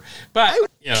whatever. But,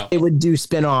 they would do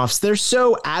spin-offs. They're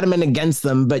so adamant against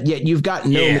them, but yet you've got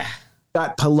Nomi. Yeah.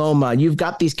 Got Paloma. You've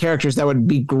got these characters that would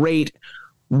be great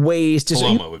ways to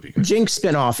Paloma would be good. Jinx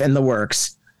spinoff in the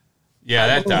works. Yeah,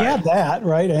 that We had that,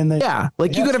 right? And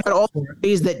like you could have had all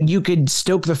ways that you could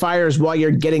stoke the fires while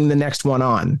you're getting the next one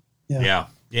on.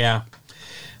 Yeah.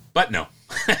 But no.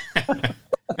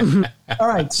 All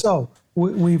right, so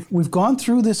we've gone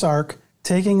through this arc,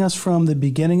 taking us from the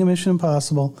beginning of Mission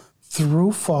Impossible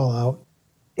through Fallout,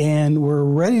 and we're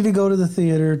ready to go to the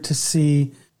theater to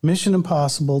see Mission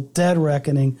Impossible Dead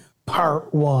Reckoning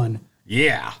Part 1.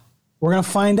 Yeah. We're going to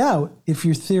find out if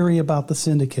your theory about the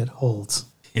Syndicate holds.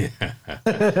 You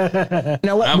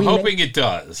know what? I'm hoping it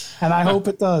does. And I hope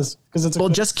it does. Because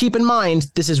just keep in mind,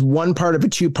 this is one part of a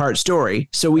 2-part story,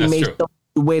 so we may still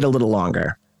wait a little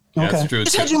longer. Okay. That's true.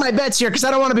 Just hedging my bets here because I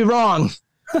don't want to be wrong.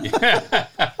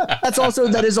 That is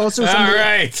also something all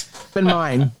right. to keep in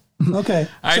mind. Okay.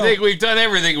 I think we've done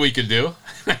everything we could do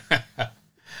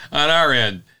on our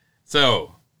end.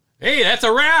 So, hey, that's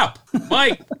a wrap.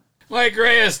 Mike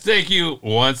Reyes, thank you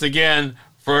once again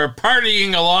for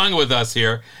partying along with us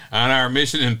here on our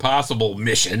Mission Impossible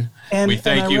mission. And we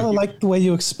thank you. I really like the way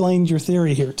you explained your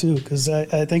theory here, too, because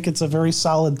I think it's a very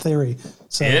solid theory.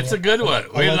 So it's a good one.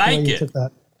 We like it.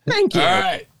 Thank you. All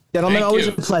right. Gentlemen, always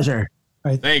a pleasure.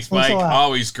 All right. Thanks, Mike.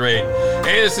 Always great.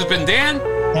 Hey, this has been Dan.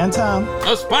 And Tom.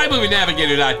 Of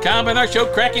SpyMovieNavigator.com and our show,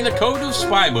 Cracking the Code of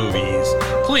Spy Movies.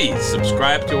 Please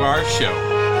subscribe to our show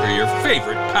or your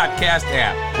favorite podcast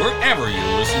app, wherever you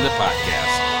listen to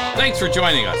podcasts. Thanks for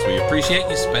joining us. We appreciate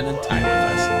you spending time with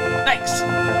us.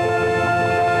 Thanks.